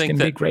also think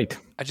that great.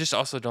 I just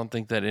also don't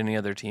think that any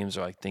other teams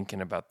are like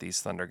thinking about these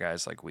Thunder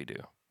guys like we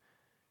do.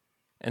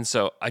 And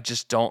so I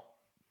just don't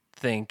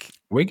think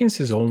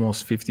Wiggins is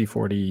almost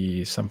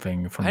 50-40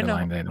 something from the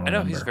line. I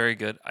know he's very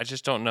good. I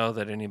just don't know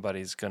that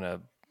anybody's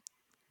gonna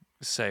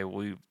say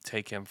we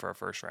take him for a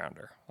first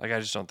rounder. Like I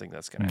just don't think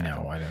that's gonna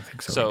happen. No, I don't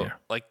think so. So either.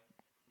 like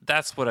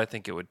that's what I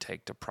think it would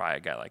take to pry a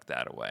guy like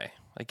that away.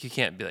 Like you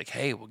can't be like,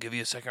 hey, we'll give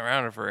you a second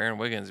rounder for Aaron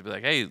Wiggins. You'd be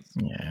like, hey,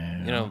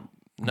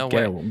 no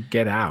way,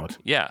 get out.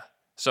 Yeah.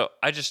 So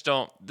I just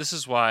don't. This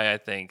is why I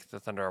think the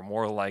Thunder are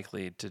more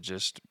likely to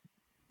just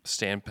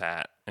stand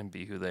pat and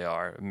be who they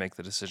are and make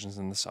the decisions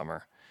in the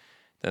summer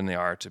than they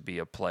are to be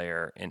a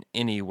player in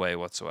any way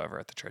whatsoever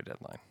at the trade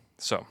deadline.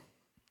 So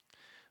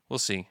we'll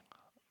see.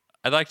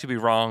 I'd like to be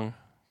wrong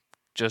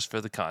just for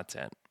the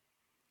content,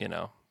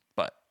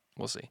 but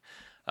we'll see.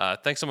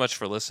 Thanks so much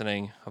for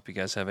listening. Hope you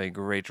guys have a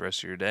great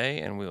rest of your day,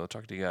 and we will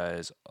talk to you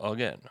guys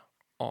again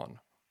on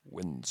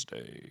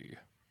Wednesday.